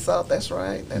 Seasoning salt. That's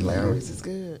right. That Lowry's is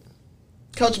good.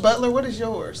 Coach Butler, what is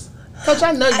yours? Coach,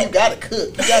 I know you got to cook.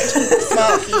 You got 2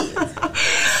 small kids.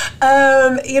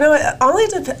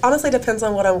 It honestly depends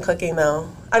on what I'm cooking, though.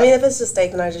 I mean, if it's just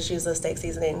steak, then I just use the steak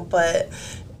seasoning. But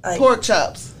pork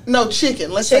chops. No,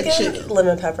 chicken. Let's say chicken.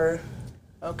 Lemon pepper.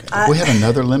 Okay. We have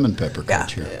another lemon pepper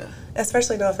coach here. Yeah.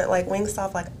 Especially if it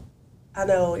Wingstop, I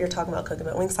know you're talking about cooking,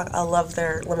 but Wingstop, I love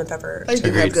their lemon pepper. They do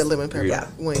Agreed. have good lemon pepper Yeah.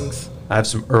 wings. I have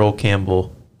some Earl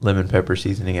Campbell lemon pepper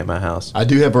seasoning at my house. I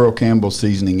do have Earl Campbell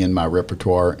seasoning in my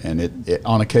repertoire, and it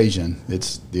on occasion,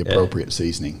 it's the appropriate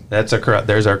seasoning. There's our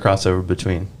crossover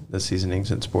between the seasonings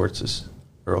and sports is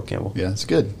Earl Campbell. Yeah, it's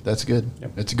good. That's good.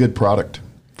 Yep. It's a good product,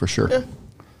 for sure. Yeah.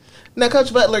 Now,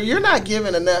 Coach Butler, you're not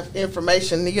giving enough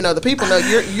information. The people know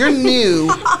you're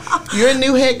new. You're a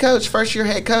new head coach, first-year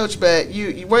head coach, but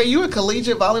were you a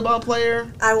collegiate volleyball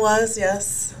player? I was,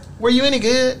 yes. Were you any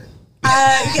good?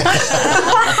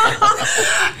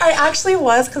 I actually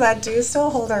was, because I do still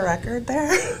hold a record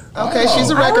there. Okay, she's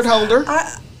a record holder.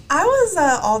 I was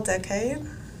all decade.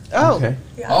 Oh, Okay.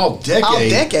 Yeah. All decade. all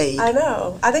decade. I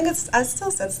know. I think it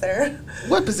still sits there.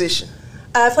 What position?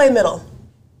 I played middle.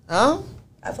 Oh,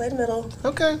 I played middle.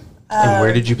 okay. And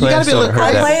where did you play? gotta be a little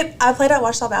Heard creative. that. I played at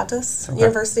Ouachita Baptist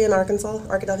University in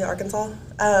Arkadelphia, Arkansas.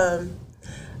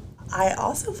 I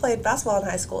also played basketball in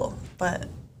high school, but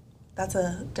that's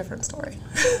a different story.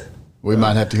 We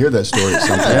might have to hear that story at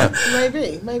some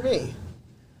point. Maybe.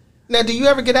 Now, do you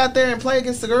ever get out there and play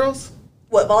against the girls?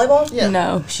 What, volleyball? Yeah.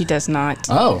 No, she does not.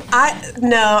 Oh,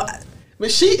 No.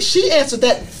 But she answered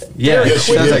that. Yeah, Yeah, it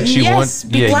she sounds did. like she Yes, wants.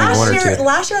 Yeah, you want her to.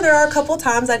 Last year there are a couple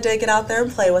times I did get out there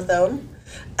and play with them.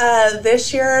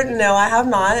 This year, no, I have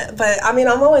not. But I mean,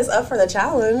 I'm always up for the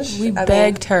challenge. We I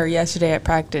begged her yesterday at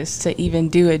practice to even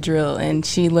do a drill, and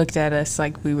she looked at us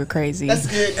like we were crazy. That's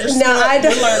good. You're No, still- I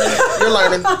don't. You're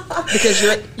learning because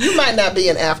you might not be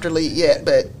an athlete yet,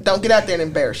 but don't get out there and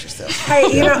embarrass yourself.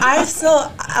 Hey, I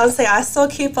would say I still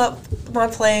keep up my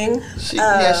playing.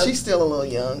 She's still a little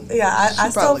young. Yeah, I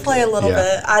She still probably play could. a little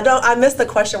Yeah. bit. I missed the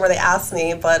question where they asked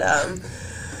me, but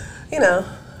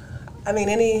I mean,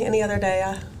 any other day,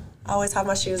 I always have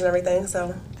my shoes and everything.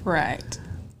 So Right.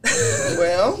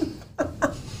 Well,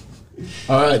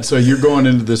 all right. So you're going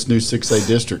into this new 6A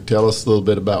district. Tell us a little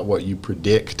bit about what you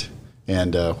predict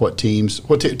and what teams.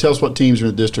 Tell us what teams are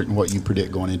in the district and what you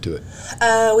predict going into it.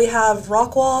 we have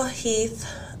Rockwall, Heath,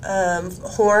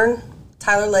 Horn,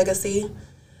 Tyler Legacy,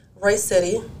 Royce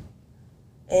City,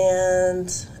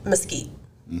 and Mesquite.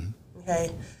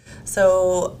 Okay,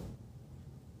 so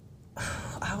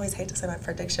I always hate to say my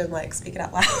prediction, speak it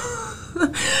out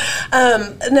loud.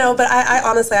 No, but I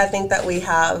honestly, I think that we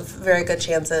have very good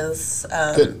chances,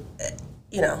 Good.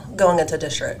 Going into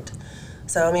district.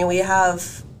 So, I mean, we have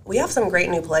some great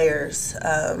new players,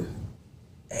 and,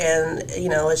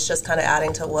 it's just kind of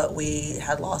adding to what we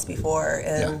had lost before.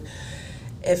 And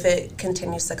if it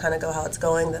continues to kind of go how it's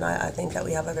going, then I think that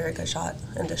we have a very good shot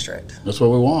in district. That's what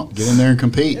we want. Get in there and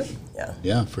compete. Yeah.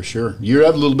 Yeah, for sure. You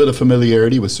have a little bit of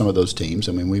familiarity with some of those teams.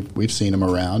 I mean, we've seen them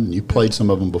around, and you played some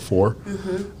of them before.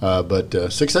 But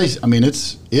 6A, I mean,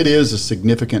 it is a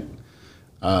significant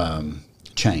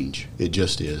change. It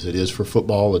just is. It is for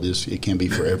football. It can be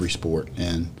for every sport.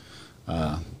 And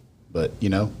but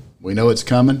we know it's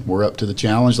coming. We're up to the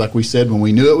challenge, like we said when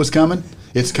we knew it was coming.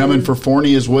 It's coming for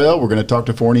Forney as well. We're going to talk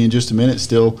to Forney in just a minute.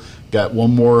 Still got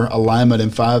one more alignment in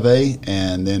 5A,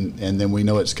 and then we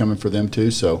know it's coming for them too.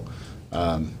 So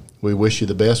we wish you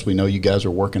the best. We know you guys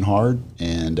are working hard,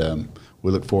 and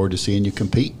we look forward to seeing you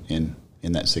compete in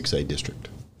that 6A district.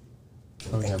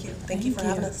 Thank you. Thank you for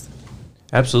having us.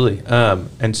 Absolutely.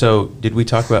 And so, did we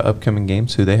talk about upcoming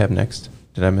games? Who they have next?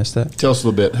 Did I miss that? Tell us a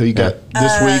little bit who you got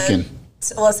this week and.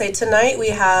 Well, let's say tonight we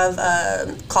have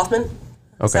Kaufman.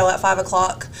 Okay. So at 5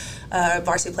 o'clock,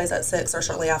 varsity plays at 6 or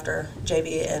shortly after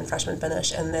JV and freshman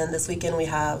finish. And then this weekend we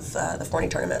have the Forney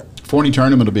tournament. Forney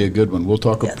tournament will be a good one. We'll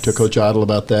talk Yes. to Coach Idle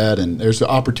about that, and there's an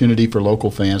opportunity for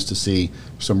local fans to see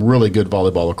some really good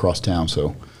volleyball across town.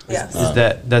 So Yes. Is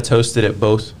that's hosted at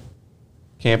both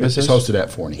campuses? it's hosted at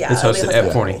Forney. Yeah. It's it'll be hosted hosted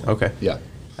at Forney. Okay. Yeah.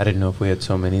 I didn't know if we had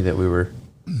so many that we were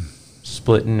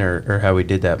splitting or how we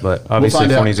did that, but obviously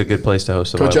find out. Forney's a good place to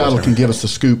host a Coach volleyball Idle can tournament. give us the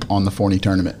scoop on the Forney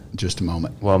tournament in just a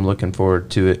moment. Well, I'm looking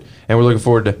forward to it, and we're looking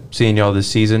forward to seeing y'all this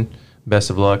season. Best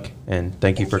of luck, and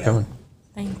thank you for coming.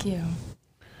 Thank you.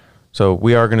 So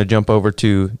we are going to jump over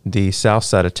to the south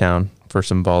side of town for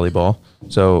some volleyball.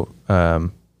 So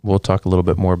we'll talk a little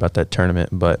bit more about that tournament,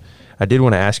 but I did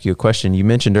want to ask you a question. You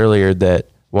mentioned earlier that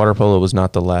water polo was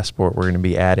not the last sport we're going to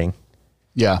be adding.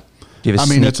 Yeah. Do you have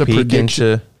a sneak it's a peek prediction.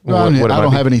 into Well, what it I might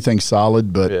don't be? have anything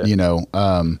solid, but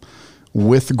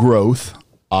with growth,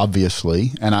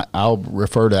 obviously, and I'll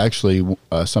refer to actually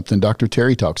something Dr.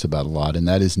 Terry talks about a lot, and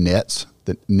that is nets.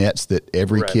 Nets that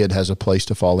every kid has a place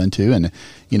to fall into, and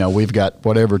we've got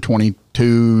whatever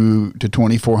 22 to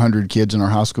 2,400 kids in our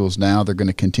high schools now. They're going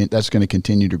to continue. That's going to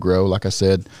continue to grow. Like I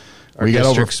said, Our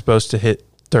district's supposed to hit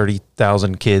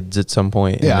 30,000 kids at some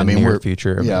point in the near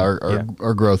future.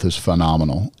 Our growth is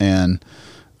phenomenal, and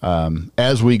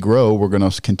as we grow, we're going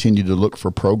to continue to look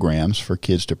for programs for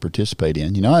kids to participate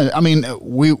in.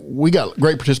 We got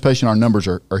great participation. Our numbers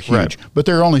are huge, but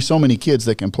there are only so many kids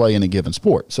that can play in a given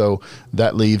sport. So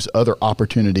that leaves other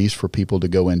opportunities for people to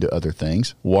go into other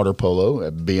things. Water polo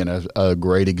being a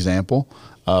great example.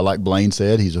 Like Blaine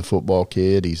said, he's a football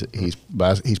kid. He's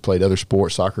played other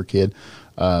sports, soccer kid.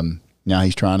 Now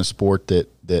he's trying a sport that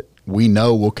we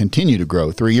know will continue to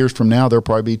grow. 3 years from now, there'll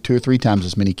probably be 2 or 3 times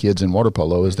as many kids in water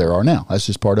polo as there are now. That's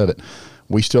just part of it.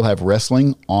 We still have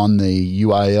wrestling on the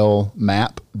UIL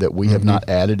map that we have not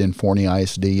added in Forney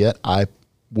ISD yet. I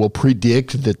will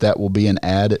predict that will be an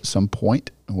add at some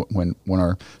point when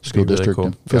our school district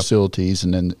and facilities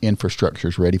and then infrastructure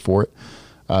is ready for it.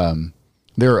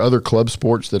 There are other club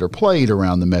sports that are played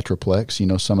around the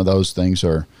Metroplex. Some of those things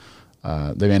are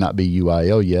they may not be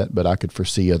UIL yet, but I could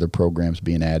foresee other programs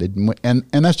being added. And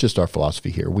that's just our philosophy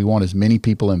here. We want as many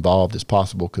people involved as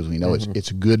possible because we know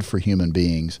it's good for human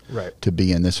beings to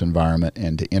be in this environment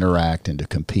and to interact and to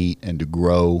compete and to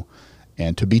grow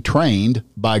and to be trained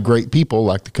by great people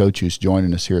like the coach who's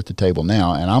joining us here at the table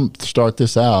now. And I'm start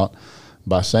this out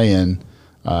by saying,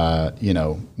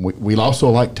 we also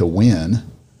like to win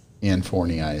in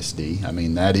Forney ISD. I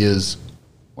mean, that is –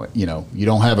 you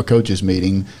don't have a coaches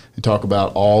meeting and talk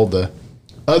about all the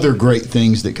other great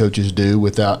things that coaches do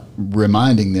without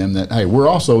reminding them that, hey, we're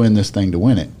also in this thing to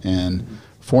win it. And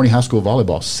Forney High School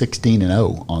volleyball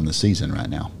 16-0 on the season right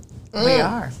now. We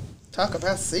are. Talk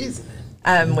about season.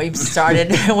 We've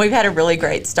had a really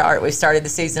great start. We've started the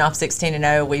season off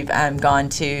 16-0. We've gone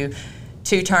to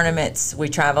 2 tournaments. We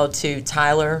traveled to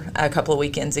Tyler a couple of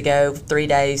weekends ago, 3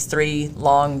 days, 3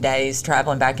 long days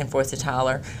traveling back and forth to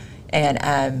Tyler.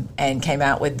 And came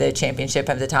out with the championship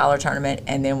of the Tyler tournament.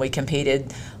 And then we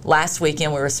competed last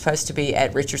weekend. We were supposed to be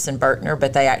at Richardson Berkner,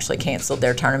 but they actually canceled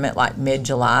their tournament like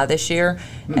mid-July this year.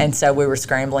 And so we were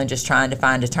scrambling, just trying to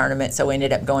find a tournament. So we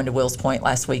ended up going to Wills Point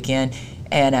last weekend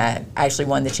and actually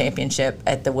won the championship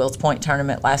at the Wills Point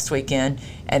tournament last weekend.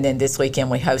 And then this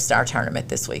weekend we host our tournament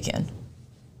this weekend.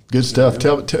 Good stuff.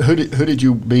 Who did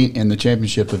you beat in the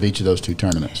championship of each of those 2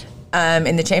 tournaments?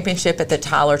 In the championship at the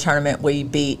Tyler tournament, we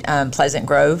beat Pleasant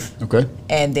Grove. Okay.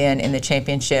 And then in the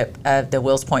championship of the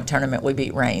Wills Point tournament, we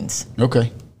beat Rains.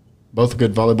 Okay. Both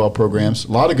good volleyball programs.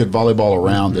 A lot of good volleyball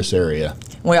around this area.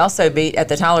 We also at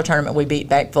the Tyler tournament, we beat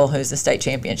Beckville, who's the state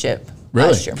championship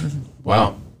last year.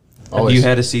 Wow. Have you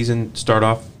had a season start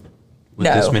off with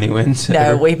this many wins?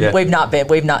 No, we've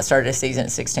not started a season at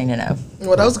 16-0.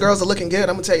 Well, those girls are looking good.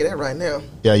 I'm gonna tell you that right now.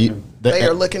 Yeah, they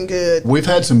are looking good. We've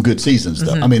had some good seasons,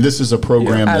 though. I mean, this is a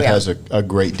program that has a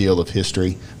great deal of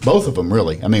history. Both of them,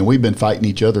 really. I mean, we've been fighting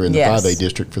each other in the 5A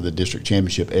district for the district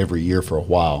championship every year for a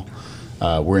while.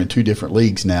 We're in 2 different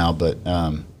leagues now, but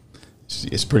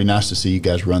it's pretty nice to see you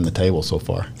guys run the table so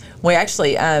far. We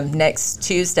actually next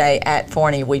Tuesday at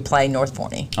Forney we play North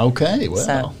Forney. Okay,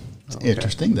 well.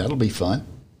 Interesting. That'll be fun.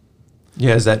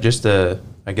 Yeah, is that just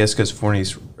I guess because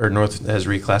Forney's or North has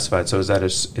reclassified, so is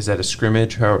that a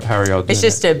scrimmage? How are y'all doing? It's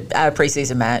just a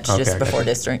preseason match just before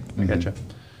district. I gotcha.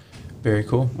 Very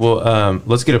cool. Well,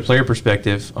 let's get a player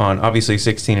perspective on obviously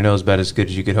 16-0 is about as good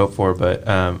as you could hope for, but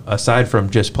aside from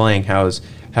just playing, how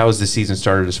has the season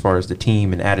started as far as the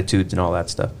team and attitudes and all that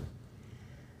stuff?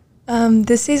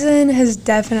 This season has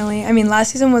definitely,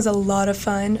 last season was a lot of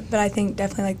fun, but I think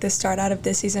definitely like the start out of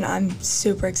this season, I'm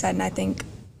super excited. And I think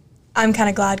I'm kind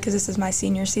of glad because this is my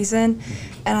senior season,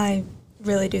 and I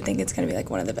really do think it's going to be like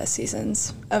one of the best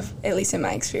seasons of, at least in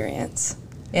my experience.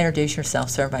 Introduce yourself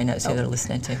so everybody knows who they're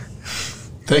listening to.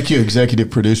 Thank you, executive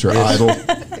producer Idle.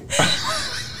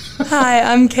 Hi,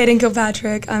 I'm Kaden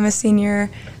Kilpatrick. I'm a senior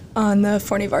on the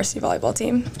Forney varsity volleyball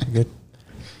team. Good.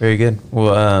 Very good.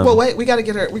 Well, Well, wait, we got to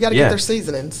get her. We got to Yeah. get their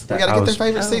seasonings. We got to I get their was-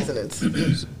 favorite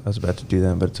seasonings. I was about to do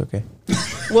that, but it's okay.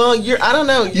 Well, I don't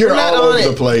know. You're not all on over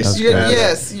it. the place, You're, Pat.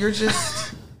 yes, you're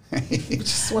just. We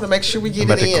just want to make sure we get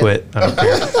I'm about it to in. quit. I don't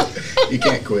care. You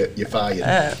can't quit. You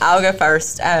fire. I'll go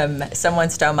first. Someone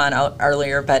stole mine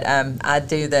earlier, but I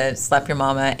do the Slap Your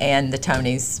Mama and the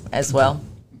Tonys as well.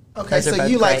 Okay, Those are so both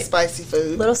you like great. spicy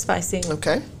food. Little spicy.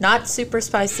 Okay. Not super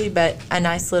spicy, but a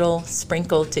nice little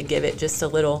sprinkle to give it just a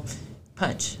little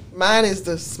punch. Mine is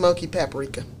the smoky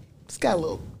paprika. It's got a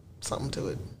little something to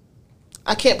it.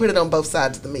 I can't put it on both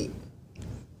sides of the meat.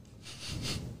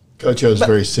 Coach O's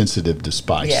very sensitive to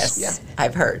spice. Yes, Yeah.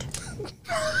 I've heard.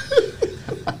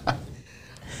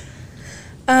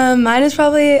 Mine is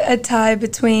probably a tie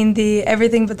between the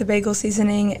everything but the bagel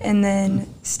seasoning and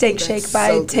then Steak That's Shake by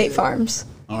so Tate good. Farms.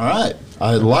 All right.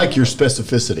 I like your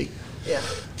specificity. Yeah.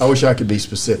 I wish I could be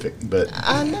specific, but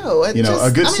I know. It you know, just,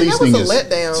 a good seasoning that was a is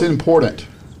letdown. it's important.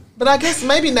 But I guess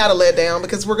maybe not a letdown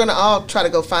because we're going to all try to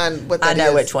go find what that I know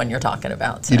is. which one you're talking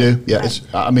about. So. You do? Yeah. It's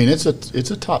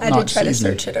a top I did notch try to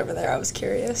seasoning. search it over there. I was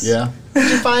curious. Yeah.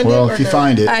 Did you find Well, it? if you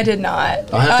find it, I did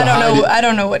not. I have to don't hide know. it. I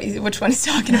don't know which one he's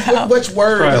talking about. Which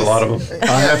word? Probably a is- lot of them.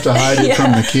 I have to hide it Yeah.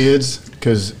 from the kids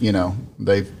because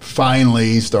they've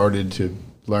finally started to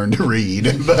learn to read,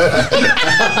 but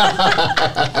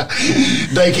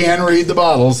they can read the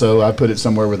bottle, so I put it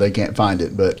somewhere where they can't find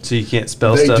it. But So you can't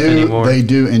spell they stuff do. anymore. They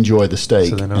do enjoy the steak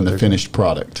So they know and what the they're finished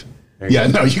product. There you Yeah,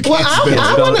 go. no, you can't Well, I spell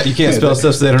it. wanna- You can't spell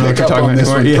stuff so they don't know what Pick you're up talking on this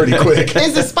about one anymore. pretty quick.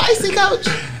 Is it spicy, Coach?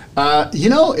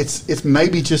 It's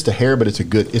maybe just a hair, but it's a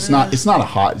good. It's not a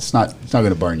hot. It's not going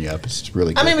to burn you up. It's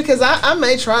really good. I mean, because I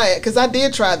may try it because I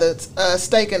did try the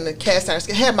steak in the cast iron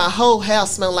skillet. It had my whole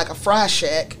house smelling like a fry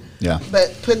shack. Yeah.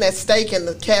 But putting that steak in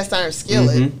the cast iron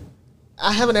skillet, Mm-hmm.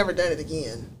 I haven't ever done it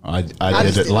again. I just did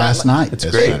it did not last like- night. It's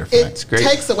as great. a matter of It fact. great.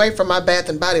 takes away from my Bath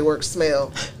and Body Works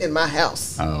smell in my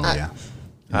house. Oh yeah.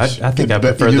 I think I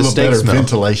But prefer you do the a steak better smell.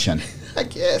 ventilation. I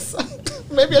guess.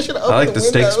 Maybe I should have opened I like the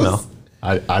steak windows. smell.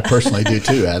 I personally do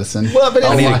too, Addison. Well, but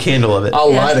I need a it's, candle of it.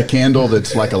 I'll light a candle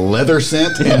that's like a leather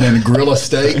scent and then grill a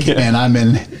steak, and I'm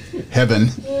in heaven,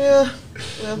 yeah.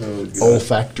 Well,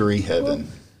 olfactory heaven.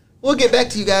 we'll get back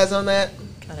to you guys on that,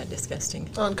 Kind of disgusting.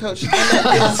 on Coach.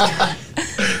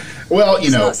 Well,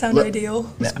 Does not sound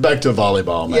ideal. Let's back to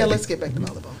volleyball, maybe. Yeah, let's get back to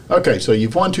volleyball. Okay, so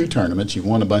you've won 2 tournaments. You've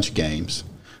won a bunch of games.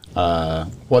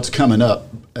 What's coming up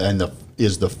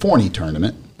is the Forney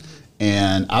tournament.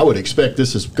 And I would expect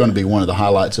this is going to be one of the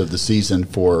highlights of the season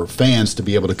for fans to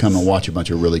be able to come and watch a bunch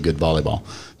of really good volleyball.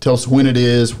 Tell us when it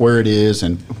is, where it is,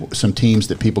 and some teams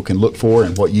that people can look for,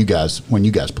 and when you guys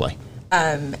play.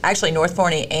 Actually, North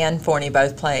Forney and Forney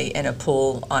both play in a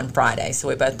pool on Friday. So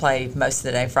we both play most of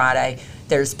the day Friday.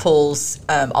 There's pools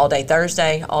all day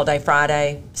Thursday, all day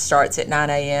Friday. Starts at 9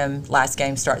 a.m. Last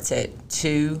game starts at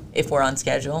 2 if we're on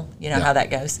schedule. You know how that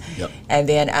goes. Yep. And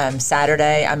then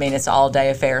Saturday, it's all day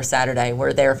affair Saturday.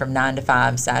 We're there from 9 to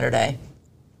 5 Saturday.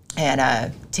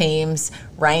 And teams,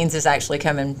 Rains is actually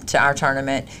coming to our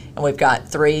tournament, and we've got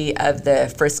 3 of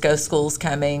the Frisco schools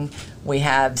coming. We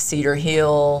have Cedar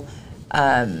Hill,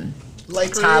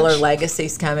 Lake Tyler Ridge.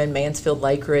 Legacy's coming, Mansfield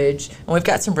Lake Ridge, and we've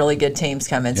got some really good teams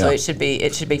coming. So Yeah.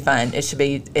 it should be fun. It should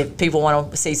be, if people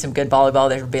want to see some good volleyball,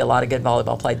 there will be a lot of good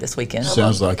volleyball played this weekend.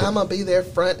 Sounds like it. I'm gonna be there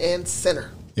front and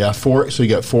center. Yeah, so you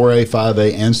got 4A,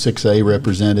 5A, and 6A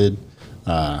represented.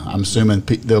 I'm assuming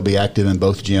they'll be active in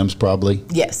both gyms probably.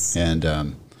 Yes.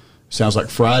 And sounds like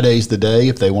Friday's the day.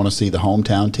 If they want to see the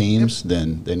hometown teams,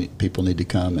 then people need to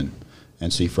come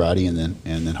and see Friday, and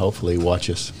then hopefully watch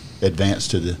us advance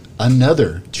to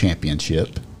another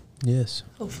championship. Yes.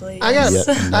 Hopefully. I gotta, Yet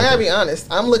I another. gotta be honest.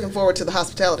 I'm looking forward to the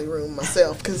hospitality room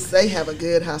myself because they have a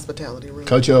good hospitality room.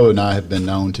 Coach O and I have been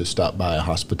known to stop by a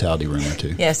hospitality room or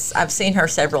two. Yes, I've seen her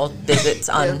several visits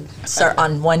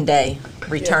on one day,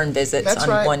 return visits That's on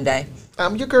right. one day.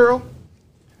 I'm your girl.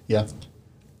 Yeah,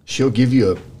 she'll give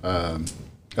you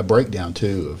a breakdown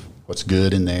too of what's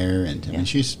good in there, and I mean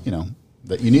she's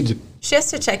that you need to. She has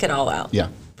to check it all out. Yeah,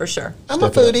 For sure. I'm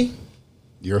a Step it up. foodie.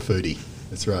 You're a foodie.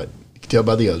 That's right. You can tell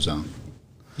by the ozone.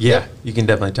 Yeah, you can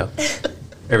definitely tell.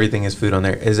 Everything is food on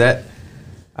there. Is that?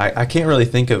 I can't really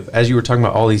think of, as you were talking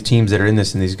about all these teams that are in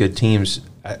this and these good teams,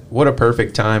 what a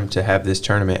perfect time to have this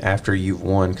tournament after you've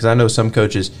won. Because I know some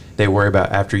coaches, they worry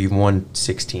about after you've won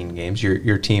 16 games,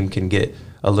 your team can get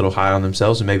a little high on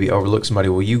themselves and maybe overlook somebody.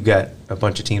 Well, you've got a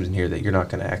bunch of teams in here that you're not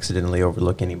going to accidentally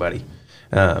overlook anybody.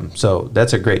 So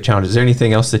that's a great challenge. Is there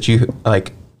anything else that you,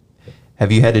 like,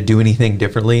 have you had to do anything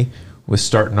differently with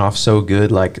starting off so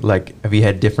good? Like have you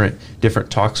had different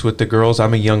talks with the girls?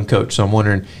 I'm a young coach, so I'm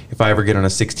wondering if I ever get on a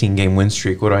 16-game win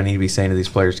streak, what do I need to be saying to these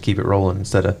players to keep it rolling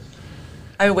instead of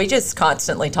I mean, we just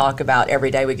constantly talk about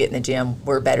every day we get in the gym,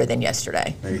 we're better than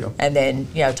yesterday. There you go. And then,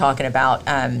 talking about,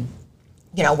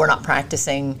 we're not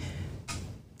practicing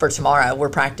for tomorrow. We're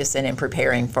practicing and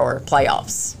preparing for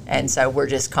playoffs. And so we're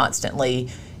just constantly,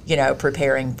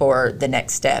 preparing for the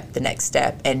next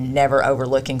step, and never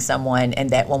overlooking someone. And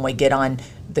that when we get on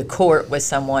the court with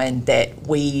someone, that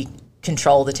we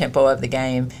control the tempo of the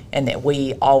game and that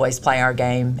we always play our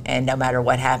game. And no matter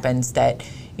what happens, that,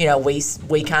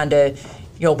 we kind of,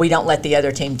 we don't let the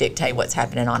other team dictate what's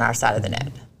happening on our side of the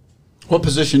net. What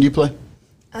position do you play?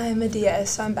 I'm a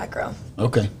DS, so I'm back row.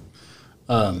 Okay.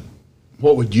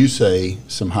 What would you say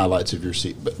some highlights of your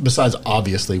season, besides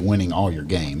obviously winning all your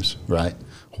games, right?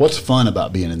 What's fun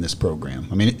about being in this program?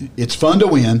 I mean, it's fun to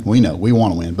win. We know we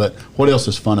want to win, but what else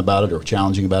is fun about it or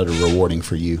challenging about it or rewarding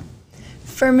for you?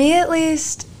 For me, at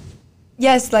least,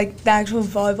 yes, like the actual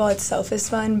volleyball itself is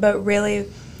fun, but really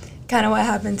kind of what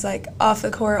happens like off the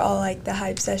court, all like the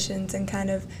hype sessions and kind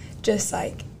of just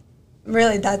like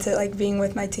really that's it, like being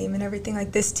with my team and everything.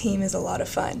 Like this team is a lot of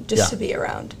fun just to be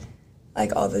around,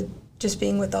 like just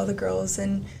being with all the girls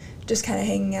and just kind of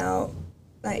hanging out.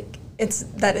 Like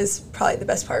that is probably the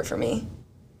best part for me.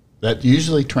 That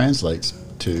usually translates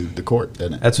to the court,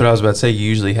 doesn't it? That's what I was about to say. You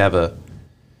usually have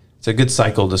it's a good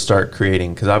cycle to start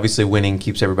creating because obviously winning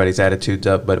keeps everybody's attitudes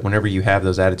up. But whenever you have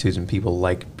those attitudes and people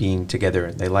like being together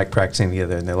and they like practicing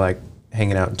together and they like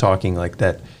hanging out and talking like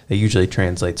that, it usually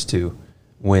translates to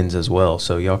wins as well.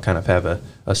 So y'all kind of have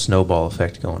a snowball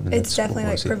effect going. And it's definitely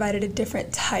like provided a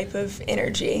different type of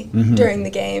energy during the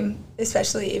game,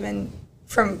 especially even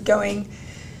from going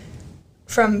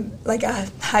from like a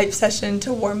hype session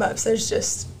to warm-ups. There's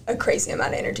just a crazy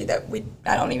amount of energy that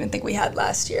I don't even think we had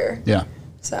last year. Yeah.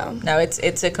 So no,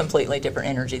 it's a completely different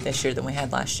energy this year than we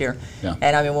had last year. Yeah.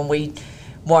 And I mean, when we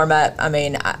warm up, I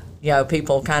mean,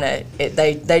 people kind of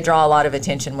they draw a lot of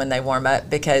attention when they warm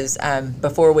up because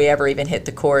before we ever even hit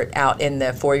the court out in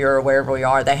the foyer or wherever we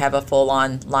are, they have a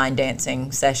full-on line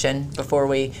dancing session before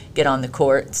we get on the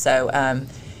court. So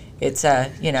it's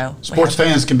sports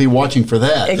fans can be watching for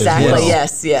that. Exactly.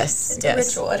 As well. It's a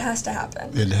ritual. It has to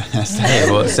happen. It has to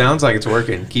Hey, well, it sounds like it's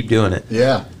working. Keep doing it.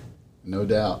 Yeah, no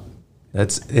doubt.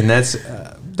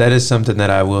 That is something that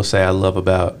I will say I love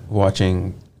about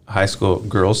watching high school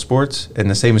girls sports, and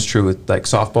the same is true with like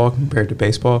softball compared to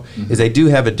baseball, is they do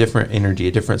have a different energy,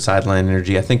 a different sideline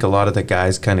energy. I think a lot of the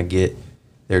guys kind of get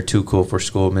they're too cool for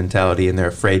school mentality and they're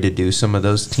afraid to do some of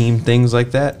those team things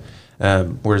like that.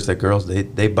 Whereas the girls,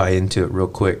 they buy into it real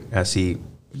quick. I see,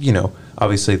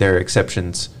 obviously there are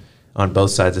exceptions on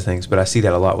both sides of things, but I see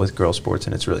that a lot with girls sports,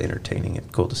 and it's really entertaining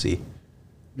and cool to see.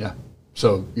 Yeah.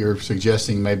 So you're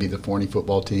suggesting maybe the Forney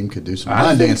football team could do some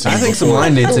line dancing? I think some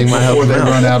line dancing might help before they them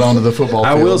out. run out onto the football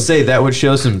field. I will say that would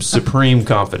show some supreme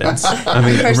confidence. I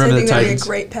mean, Especially remember the think that'd be a Titans?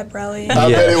 great pep rally.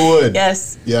 I bet it would.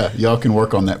 Yes. Yeah, y'all can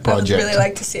work on that I would project. really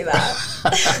like to see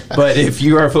that. But if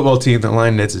you are a football team that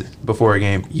line dances before a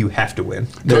game, you have to win.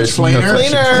 Coach Fleener,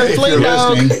 if you're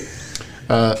Fleener. listening,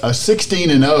 a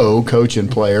 16-0 coach and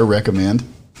player recommend.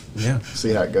 Yeah.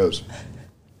 See how it goes.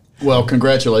 Well,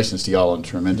 congratulations to y'all on a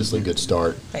tremendously good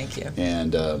start. Thank you.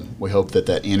 And we hope that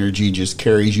energy just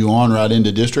carries you on right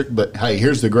into district. But hey,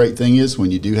 here's the great thing is when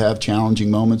you do have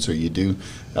challenging moments or you do,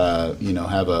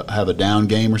 have a down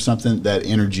game or something, that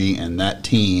energy and that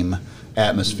team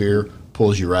atmosphere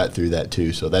pulls you right through that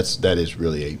too. So that is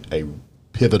really a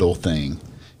pivotal thing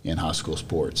in high school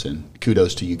sports. And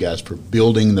kudos to you guys for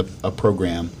building a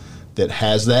program that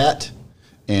has that,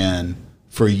 and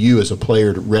for you as a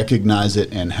player to recognize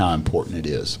it and how important it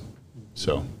is.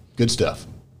 So, good stuff.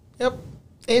 Yep.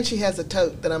 And she has a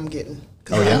tote that I'm getting.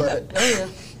 'Cause Oh, I yeah? love it. Oh, yeah.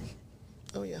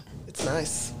 Oh, yeah. It's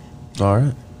nice. All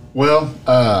right. Well,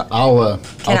 I'll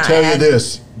tell you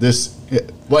this.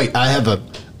 Wait, I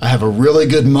have a really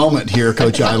good moment here,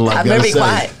 Coach Idle. I've I'm got gonna to be say,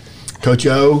 quiet. Coach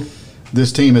O,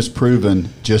 this team has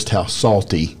proven just how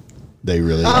salty they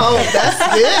really are. Oh, that's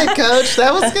good, Coach.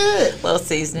 That was good. A little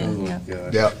seasoning.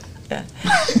 Yep.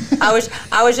 I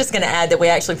was just going to add that we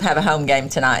actually have a home game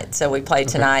tonight. So we play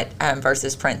tonight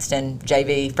versus Princeton.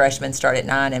 JV freshmen start at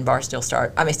 9 and Barstool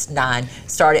start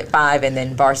at 5, and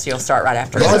then Barstool start right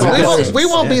after. We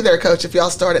won't be there, Coach, if y'all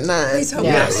start at 9. Please hope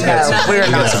No, not. we're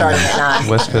not starting at 9.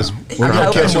 West Coast. We're going to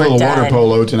hoping catch a we're little water done.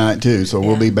 polo tonight, too, so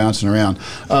we'll be bouncing around.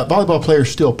 Volleyball players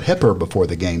still pepper before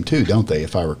the game, too, don't they,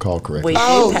 if I recall correctly? We do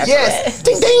Oh, pepper yes. it.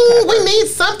 Ding, ding. We need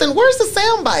something. Where's the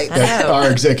sound bite? I know.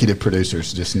 Our executive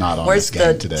producer's just not on Where's this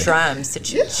game the today. drums?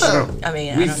 I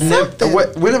mean, I We've don't know.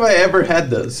 never. When have I ever had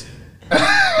those?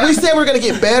 We said we're going to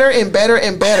get better and better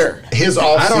and better. His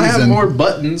off I don't have more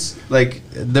buttons. Like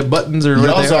the buttons are.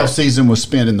 Y'all's they are. off season was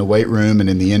spent in the weight room and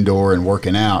in the indoor and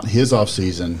working out. His off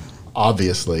season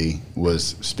obviously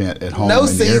was spent at home No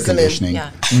in the air seasoning. conditioning,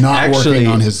 Yeah. not Actually, working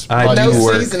on his I body. No do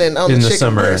work seasoning on in the the chicken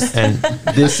summer, breast. and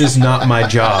this is not my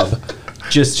job.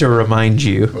 Just to remind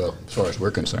you. Well, as far as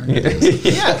we're concerned, it is.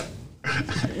 Yeah.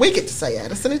 We get to say,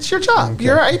 Addison, it's your job.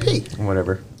 You're our AP.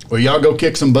 Whatever. Well, y'all go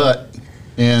kick some butt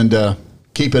and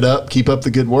keep it up. Keep up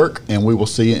the good work, and we will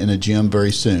see you in a gym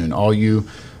very soon. All you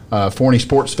Forney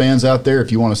sports fans out there,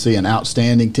 if you want to see an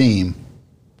outstanding team,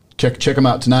 check them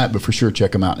out tonight, but for sure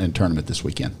check them out in a tournament this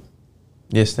weekend.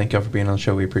 Yes, thank y'all for being on the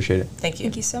show. We appreciate it. Thank you.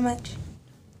 Thank you so much.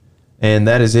 And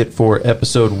that is it for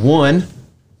episode 1.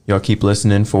 Y'all keep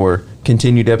listening for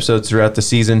continued episodes throughout the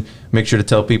season. Make sure to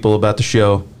tell people about the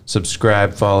show.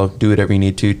 Subscribe, follow, do whatever you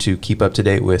need to keep up to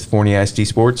date with Forney ISD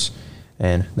Sports.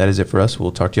 And that is it for us.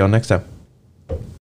 We'll talk to y'all next time.